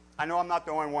 I know I'm not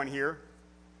the only one here.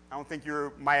 I don't think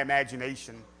you're my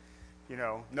imagination. You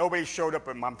know, nobody showed up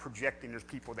and I'm projecting there's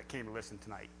people that came to listen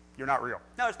tonight. You're not real.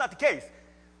 No, it's not the case.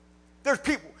 There's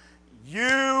people.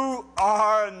 You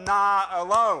are not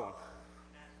alone.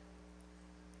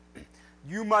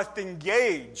 You must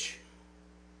engage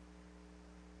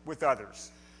with others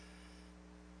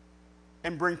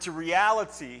and bring to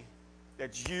reality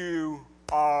that you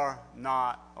are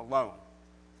not alone.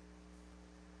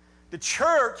 The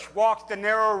church walks the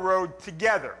narrow road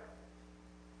together.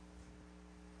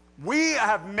 We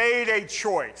have made a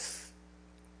choice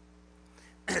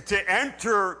to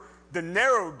enter the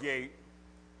narrow gate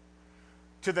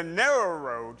to the narrow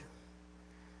road,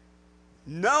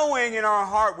 knowing in our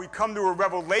heart we come to a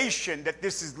revelation that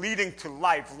this is leading to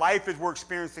life. Life as we're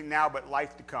experiencing now, but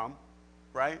life to come.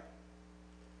 right?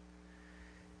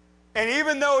 And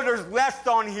even though there's less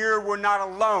on here, we're not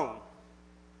alone.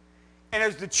 And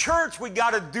as the church, we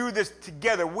got to do this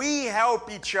together. We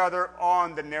help each other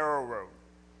on the narrow road.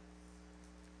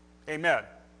 Amen.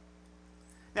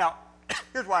 Now,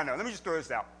 here's what I know. Let me just throw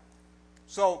this out.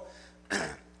 So,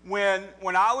 when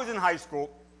I was in high school,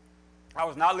 I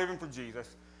was not living for Jesus,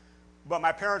 but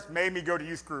my parents made me go to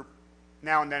youth group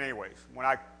now and then anyways. When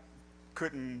I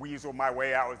couldn't weasel my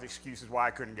way out with excuses why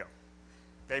I couldn't go.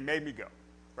 They made me go,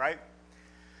 right?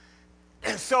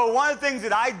 And so one of the things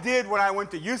that I did when I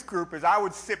went to youth group is I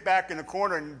would sit back in the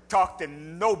corner and talk to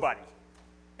nobody.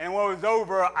 And when it was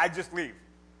over, I'd just leave.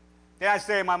 Then I'd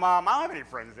say to my mom, I don't have any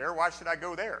friends there. Why should I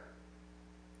go there?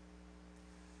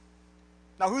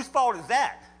 Now, whose fault is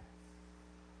that?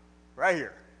 Right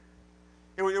here.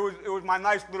 It was my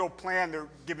nice little plan to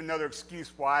give another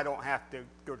excuse why I don't have to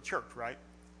go to church, right?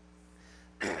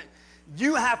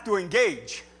 You have to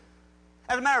engage.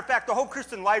 As a matter of fact, the whole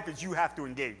Christian life is you have to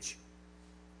engage.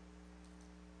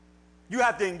 You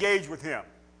have to engage with him,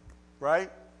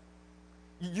 right?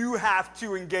 You have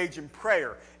to engage in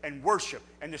prayer and worship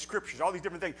and the scriptures, all these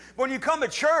different things. But when you come to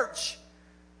church,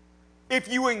 if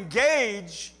you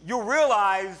engage, you'll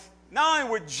realize not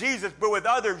only with Jesus, but with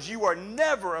others, you are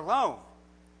never alone.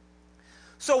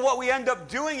 So what we end up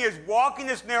doing is walking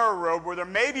this narrow road where there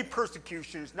may be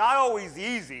persecution. It's not always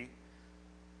easy.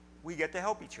 We get to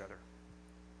help each other.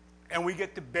 And we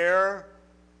get to bear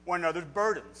one another's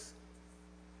burdens.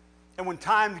 And when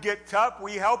times get tough,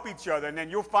 we help each other. And then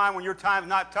you'll find when your time's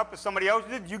not tough as somebody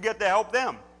else's, you get to help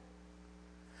them.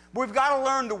 But we've got to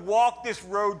learn to walk this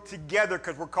road together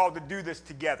because we're called to do this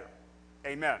together.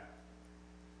 Amen.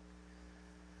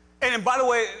 And by the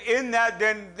way, in that,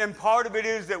 then part of it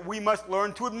is that we must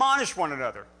learn to admonish one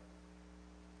another.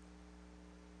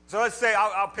 So let's say,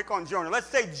 I'll pick on Jonah. Let's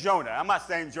say Jonah. I'm not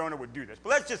saying Jonah would do this, but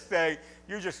let's just say,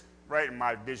 you're just right in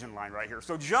my vision line right here.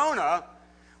 So Jonah,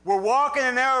 we're walking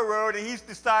a narrow road, and he's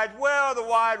decided, well, the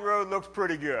wide road looks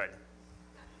pretty good.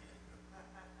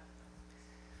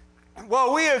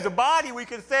 Well, we as a body, we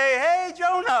can say, hey,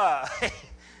 Jonah,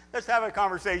 let's have a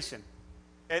conversation.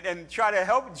 And try to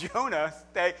help Jonah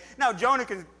stay. Now, Jonah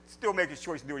can still make his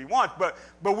choice and do what he wants, but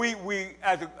we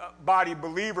as a body of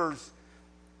believers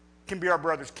can be our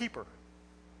brother's keeper.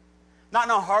 Not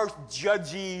in a harsh,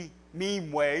 judgy,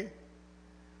 mean way,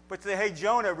 but say, hey,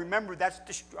 Jonah, remember, that's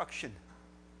destruction.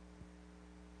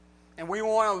 And we don't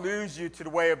want to lose you to the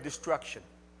way of destruction.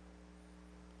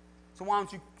 So why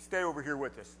don't you stay over here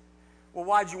with us? Well,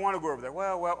 why'd you want to go over there?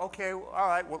 Well, okay, all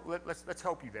right, well, let's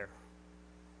help you there.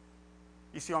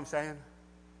 You see what I'm saying?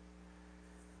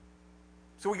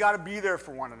 So we got to be there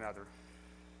for one another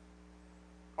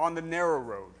on the narrow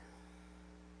road.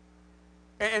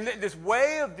 And this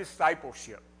way of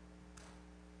discipleship,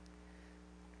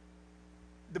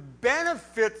 the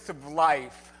benefits of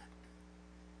life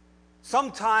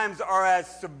sometimes are as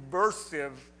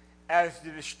subversive as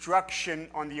the destruction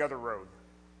on the other road.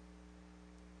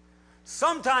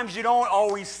 Sometimes you don't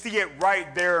always see it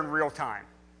right there in real time.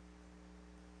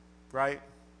 Right?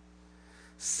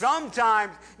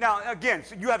 Sometimes, now again,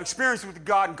 so you have experience with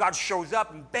God and God shows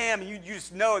up and bam, and you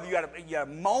just know that you had a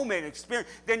moment, experience.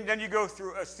 Then you go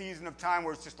through a season of time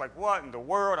where it's just like, what in the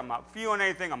world? I'm not feeling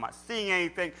anything. I'm not seeing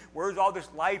anything. Where's all this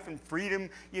life and freedom,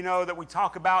 that we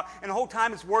talk about? And the whole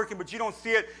time it's working, but you don't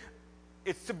see it.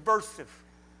 It's subversive.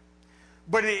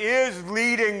 But it is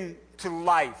leading to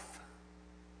life.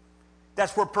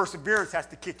 That's where perseverance has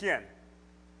to kick in.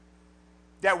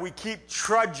 That we keep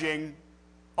trudging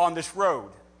on this road.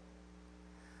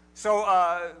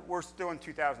 So we're still in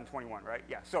 2021, right?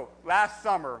 Yeah. So last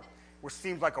summer, which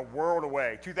seems like a world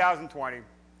away, 2020,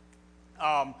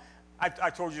 I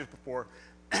told you this before.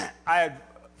 I had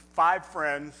 5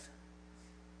 friends.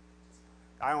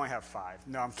 I only have 5.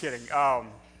 No, I'm kidding. I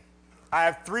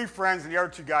have 3 friends, and the other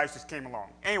 2 guys just came along.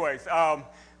 Anyways, I'm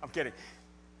kidding.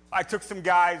 I took some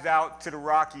guys out to the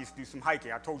Rockies to do some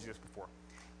hiking. I told you this before.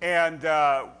 And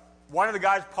one of the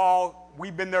guys, Paul,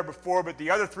 we've been there before, but the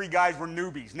other 3 guys were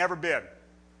newbies, never been.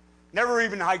 Never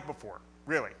even hiked before,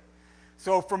 really.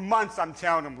 So for months I'm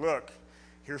telling them, look,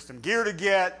 here's some gear to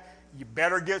get. You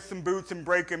better get some boots and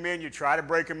break them in. You try to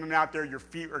break them in out there, your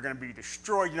feet are going to be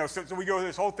destroyed. So we go through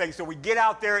this whole thing. So we get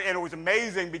out there, and it was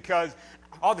amazing because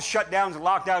all the shutdowns and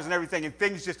lockdowns and everything, and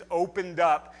things just opened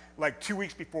up like 2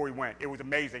 weeks before we went. It was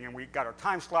amazing, and we got our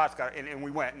time slots, and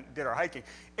we went and did our hiking.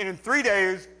 And in 3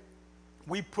 days,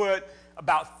 we put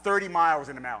about 30 miles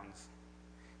in the mountains.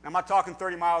 And I'm not talking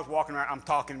 30 miles walking around. I'm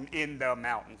talking in the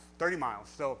mountains, 30 miles.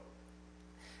 So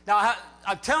now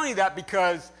I'm telling you that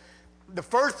because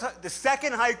the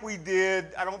second hike we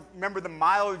did, I don't remember the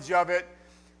mileage of it,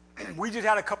 we just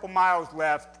had a couple miles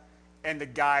left, and the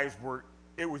guys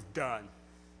it was done.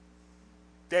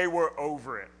 They were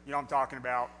over it. You know what I'm talking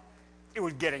about? It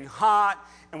was getting hot,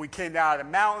 and we came down out of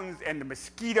the mountains, and the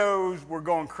mosquitoes were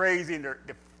going crazy, and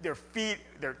their feet,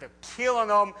 they're killing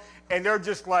them, and they're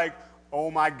just like,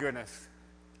 oh my goodness.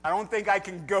 I don't think I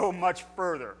can go much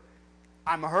further.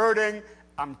 I'm hurting.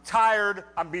 I'm tired.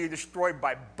 I'm being destroyed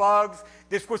by bugs.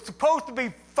 This was supposed to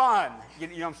be fun. You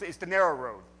know what I'm saying? It's the narrow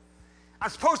road. I'm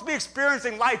supposed to be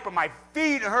experiencing life, but my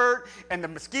feet hurt, and the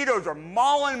mosquitoes are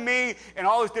mauling me, and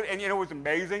all this. And you know what's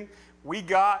amazing? We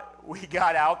got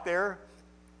out there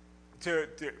to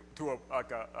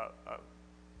a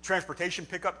transportation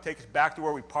pickup to take us back to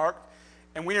where we parked,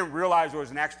 and we didn't realize there was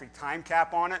an actually time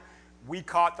cap on it. We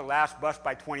caught the last bus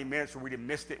by 20 minutes, so we'd have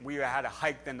missed it. We had to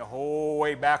hike then the whole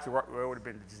way back. It would have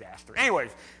been a disaster.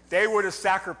 Anyways, they would have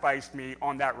sacrificed me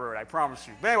on that road, I promise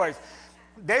you. But anyways,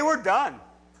 they were done.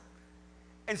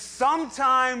 And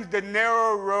sometimes the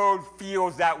narrow road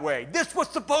feels that way. This was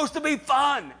supposed to be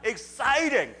fun,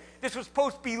 exciting. This was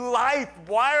supposed to be life.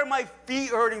 Why are my feet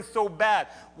hurting so bad?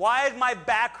 Why is my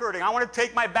back hurting? I want to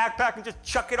take my backpack and just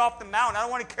chuck it off the mountain. I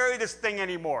don't want to carry this thing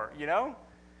anymore, you know?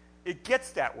 It gets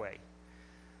that way.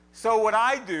 So what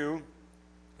I do,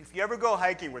 if you ever go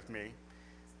hiking with me,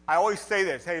 I always say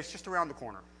this, hey, it's just around the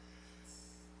corner.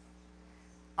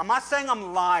 I'm not saying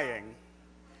I'm lying.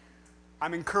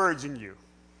 I'm encouraging you.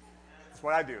 That's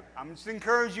what I do. I'm just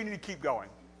encouraging you to keep going.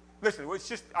 Listen, it's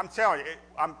just, I'm telling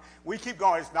you, we keep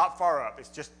going. It's not far up. It's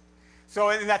just, so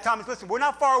in that time, listen, we're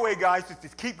not far away, guys.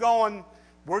 Just keep going.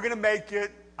 We're going to make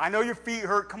it. I know your feet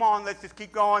hurt. Come on, let's just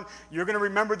keep going. You're going to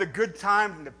remember the good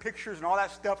times and the pictures and all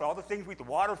that stuff, and all the things the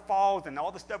waterfalls and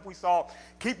all the stuff we saw.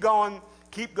 Keep going,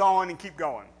 and keep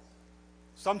going.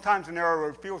 Sometimes the narrow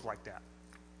road feels like that.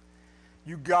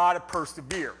 You got to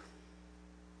persevere,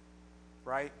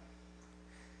 right?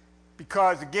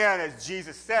 Because, again, as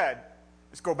Jesus said,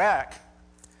 let's go back.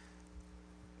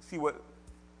 See what?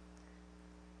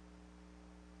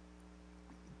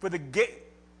 For the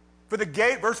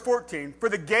gate, verse 14, for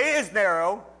the gate is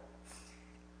narrow,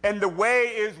 and the way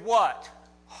is what?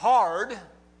 Hard,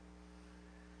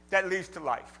 that leads to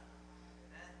life.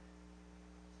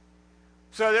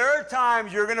 So there are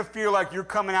times you're going to feel like you're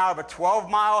coming out of a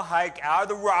 12-mile hike out of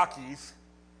the Rockies.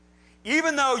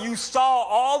 Even though you saw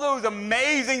all those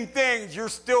amazing things, you're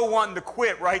still wanting to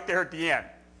quit right there at the end.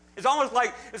 It's almost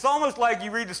like you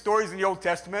read the stories in the Old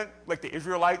Testament, like the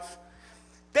Israelites.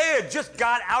 They had just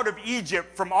got out of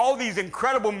Egypt from all these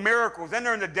incredible miracles. Then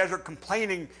they're in the desert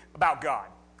complaining about God.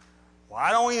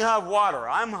 Why don't we have water?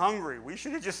 I'm hungry. We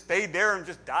should have just stayed there and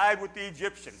just died with the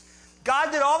Egyptians.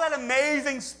 God did all that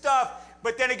amazing stuff,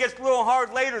 but then it gets a little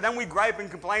hard later. Then we gripe and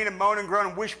complain and moan and groan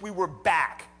and wish we were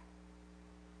back.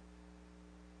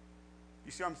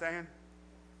 You see what I'm saying?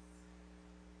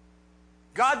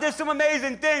 God did some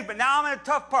amazing things, but now I'm in a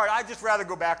tough part. I'd just rather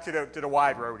go back to the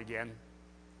wide road again.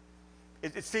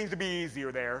 It seems to be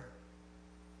easier there.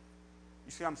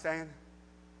 You see what I'm saying?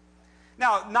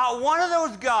 Now, not one of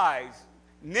those guys,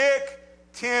 Nick,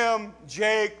 Tim,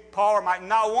 Jake, Paul, or Mike,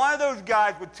 not one of those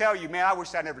guys would tell you, man, I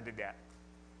wish I never did that.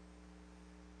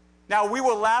 Now, we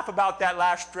will laugh about that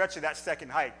last stretch of that second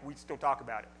hike. We'd still talk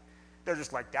about it. They're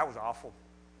just like, that was awful.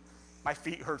 My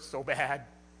feet hurt so bad.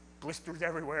 Blisters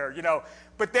everywhere, you know.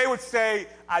 But they would say,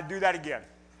 I'd do that again.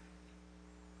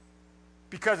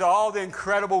 Because of all the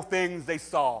incredible things they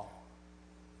saw.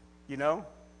 You know?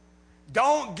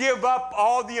 Don't give up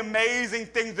all the amazing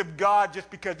things of God just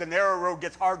because the narrow road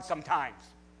gets hard sometimes.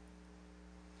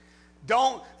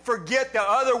 Don't forget the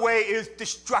other way is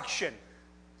destruction.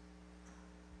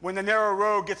 When the narrow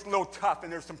road gets a little tough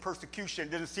and there's some persecution,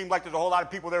 it doesn't seem like there's a whole lot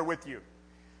of people there with you.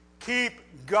 Keep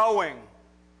going.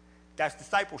 That's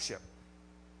discipleship.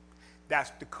 That's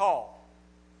the call.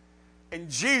 And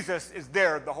Jesus is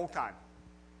there the whole time.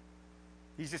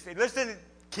 He's just saying, listen,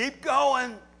 keep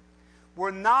going. We're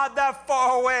not that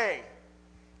far away.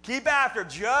 Keep after,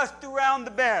 just around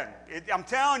the bend. I'm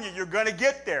telling you, you're going to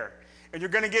get there. And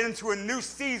you're going to get into a new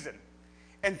season.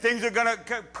 And things are going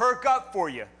to perk up for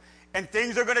you. And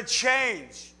things are going to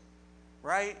change.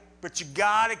 Right? But you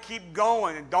got to keep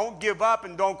going. And don't give up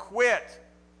and don't quit.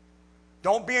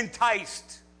 Don't be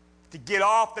enticed to get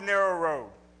off the narrow road.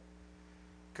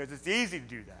 Because it's easy to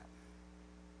do that.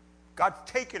 God's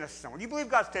taking us somewhere. Do you believe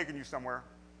God's taking you somewhere?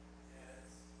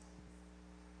 Yes.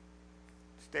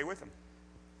 Stay with Him.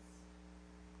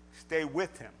 Stay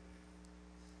with Him.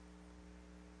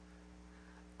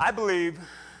 I believe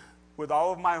with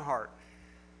all of my heart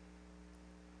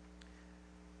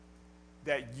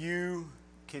that you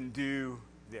can do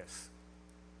this.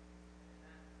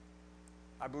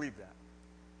 I believe that.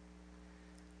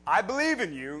 I believe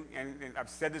in you, and I've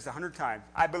said this 100 times.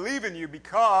 I believe in you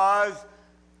because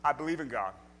I believe in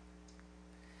God.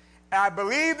 And I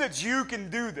believe that you can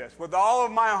do this with all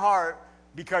of my heart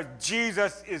because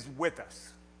Jesus is with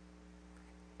us.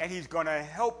 And he's going to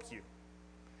help you.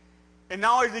 And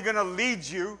not only is he going to lead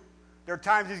you, there are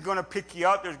times he's going to pick you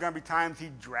up. There's going to be times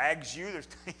he drags you.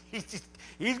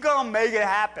 He's going to make it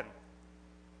happen.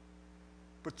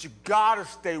 But you got to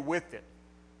stay with it.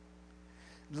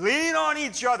 Lean on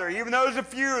each other, even though there's a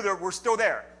few that we're still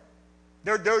there.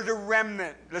 There's a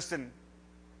remnant. Listen,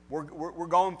 we're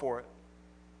going for it.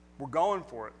 We're going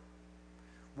for it.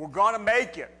 We're going to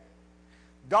make it.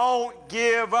 Don't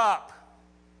give up.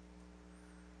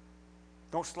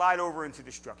 Don't slide over into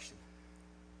destruction.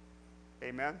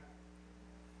 Amen?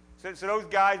 So those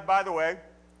guys, by the way,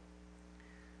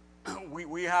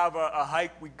 we have a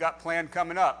hike we got planned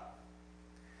coming up.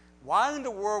 Why in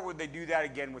the world would they do that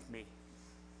again with me?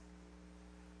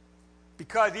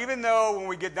 Because even though when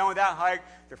we get done with that hike,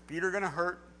 their feet are going to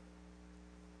hurt.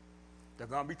 They're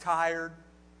going to be tired.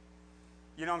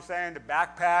 You know what I'm saying? The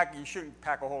backpack, you shouldn't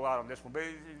pack a whole lot on this one, but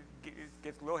it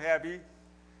gets a little heavy.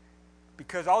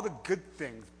 Because all the good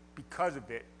things, because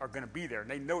of it, are going to be there. And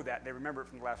they know that. They remember it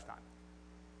from the last time.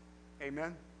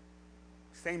 Amen?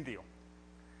 Same deal.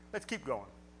 Let's keep going.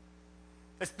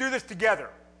 Let's do this together.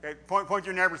 Okay, point to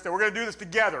your neighbor and say, we're going to do this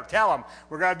together. Tell them,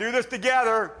 we're going to do this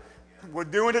together. We're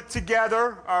doing it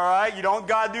together, all right? You don't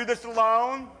got to do this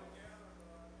alone.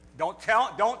 Don't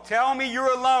tell me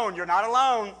you're alone. You're not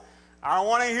alone. I don't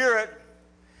want to hear it.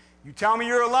 You tell me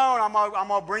you're alone, I'm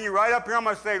going to bring you right up here. I'm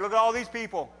going to say, look at all these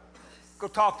people. Go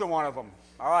talk to one of them.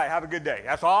 All right, have a good day.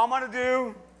 That's all I'm going to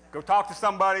do. Go talk to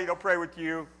somebody. They'll pray with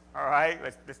you. All right,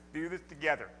 let's do this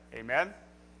together. Amen?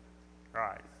 All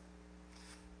right.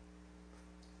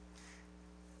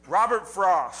 Robert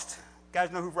Frost. You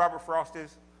guys know who Robert Frost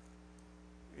is?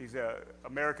 He's an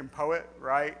American poet,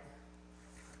 right?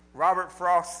 Robert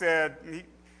Frost said,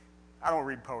 I don't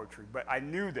read poetry, but I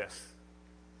knew this.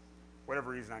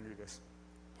 Whatever reason I knew this.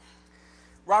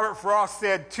 Robert Frost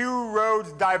said, 2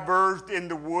 roads diverged in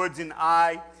the woods, and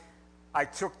I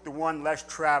took the one less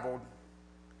traveled,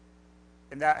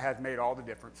 and that has made all the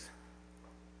difference.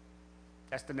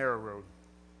 That's the narrow road.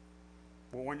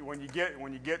 Well, when you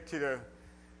get to the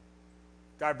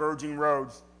diverging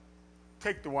roads,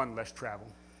 take the one less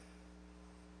traveled.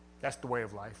 That's the way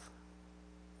of life.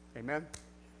 Amen?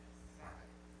 All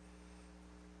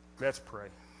right. Let's pray.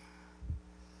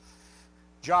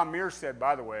 John Muir said,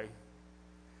 by the way,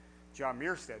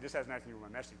 this has nothing to do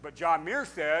with my message, but John Muir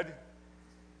said,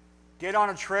 get on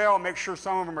a trail and make sure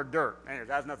some of them are dirt. Anyways,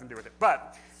 that has nothing to do with it.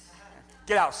 But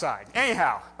get outside.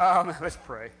 Anyhow, let's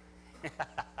pray.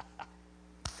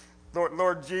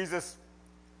 Lord Jesus,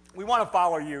 we want to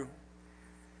follow you.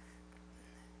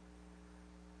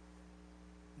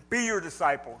 Be your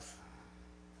disciples.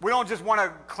 We don't just want to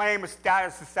claim a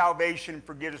status of salvation and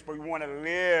forgiveness, but we want to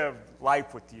live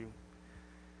life with you.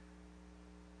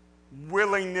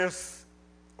 Willingness,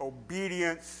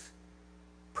 obedience,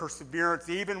 perseverance,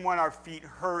 even when our feet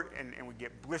hurt and we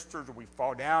get blisters or we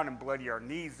fall down and bloody our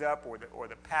knees up or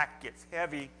the pack gets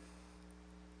heavy.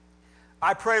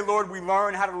 I pray, Lord, we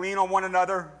learn how to lean on one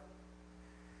another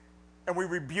and we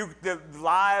rebuke the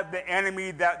lie of the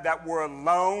enemy that we're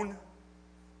alone,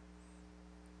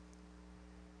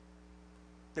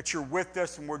 that you're with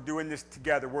us and we're doing this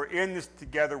together. We're in this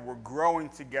together. We're growing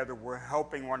together. We're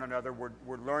helping one another.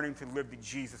 We're learning to live the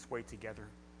Jesus way together.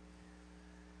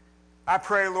 I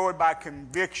pray, Lord, by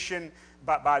conviction,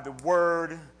 by the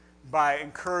word, by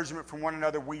encouragement from one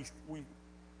another, we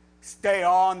stay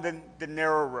on the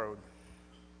narrow road.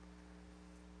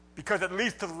 Because it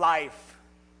leads to life.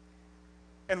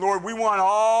 And Lord, we want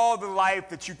all the life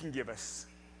that you can give us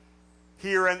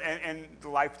here and the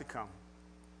life to come.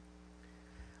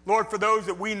 Lord, for those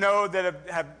that we know that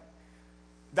have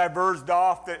diverged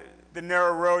off the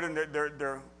narrow road and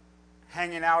they're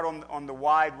hanging out on the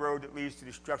wide road that leads to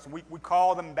destruction, we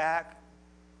call them back.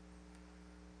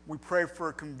 We pray for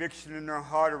a conviction in their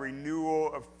heart, a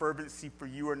renewal of fervency for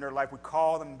you in their life. We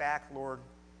call them back, Lord.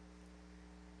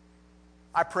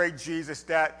 I pray, Jesus,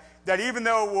 that even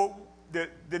though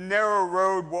the narrow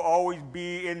road will always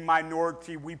be in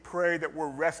minority, we pray that we're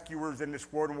rescuers in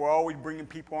this world and we're always bringing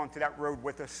people onto that road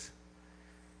with us.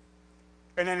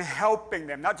 And then helping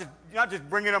them, not just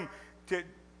bringing them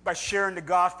by sharing the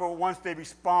gospel. Once they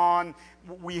respond,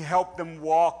 we help them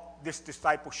walk this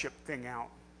discipleship thing out.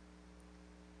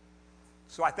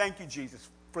 So I thank you, Jesus,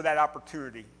 for that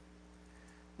opportunity.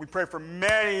 We pray for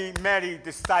many, many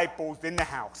disciples in the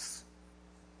house.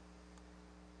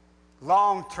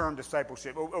 Long-term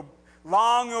discipleship,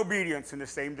 long obedience in the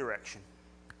same direction.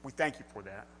 We thank you for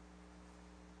that.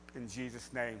 In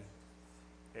Jesus' name,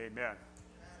 amen.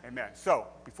 Amen. So,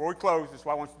 before we close, this is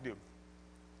what I want you to do.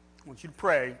 I want you to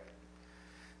pray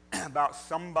about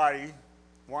somebody,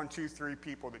 1, 2, 3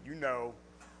 people that you know,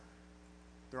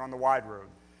 they're on the wide road.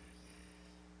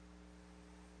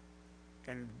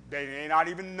 And they may not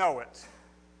even know it,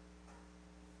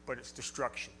 but it's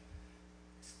destruction.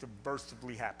 It's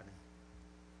subversively happening.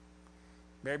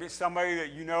 Maybe it's somebody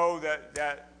that you know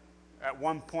that at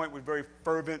one point was very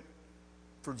fervent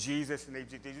for Jesus and they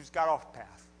just got off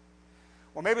path.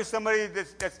 Or maybe it's somebody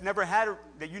that's never had,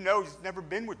 that you know has never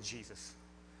been with Jesus.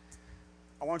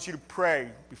 I want you to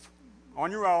pray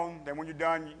on your own. Then when you're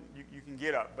done, you can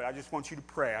get up. But I just want you to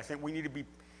pray. I think we need to be,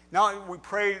 now we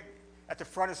pray at the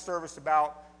front of service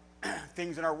about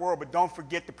things in our world, but don't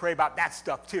forget to pray about that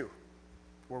stuff too.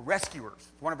 We're rescuers.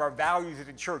 It's one of our values at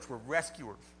the church. We're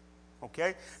rescuers.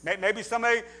 Okay? Maybe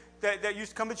somebody that used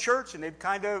to come to church and they've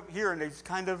kind of here and they've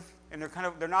kind of, and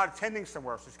they're not attending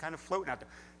somewhere, so it's kind of floating out there.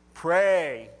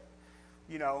 Pray,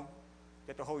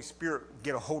 that the Holy Spirit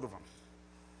get a hold of them.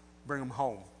 Bring them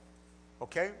home.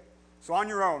 Okay? So on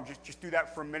your own, just do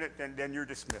that for a minute, then you're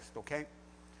dismissed, okay?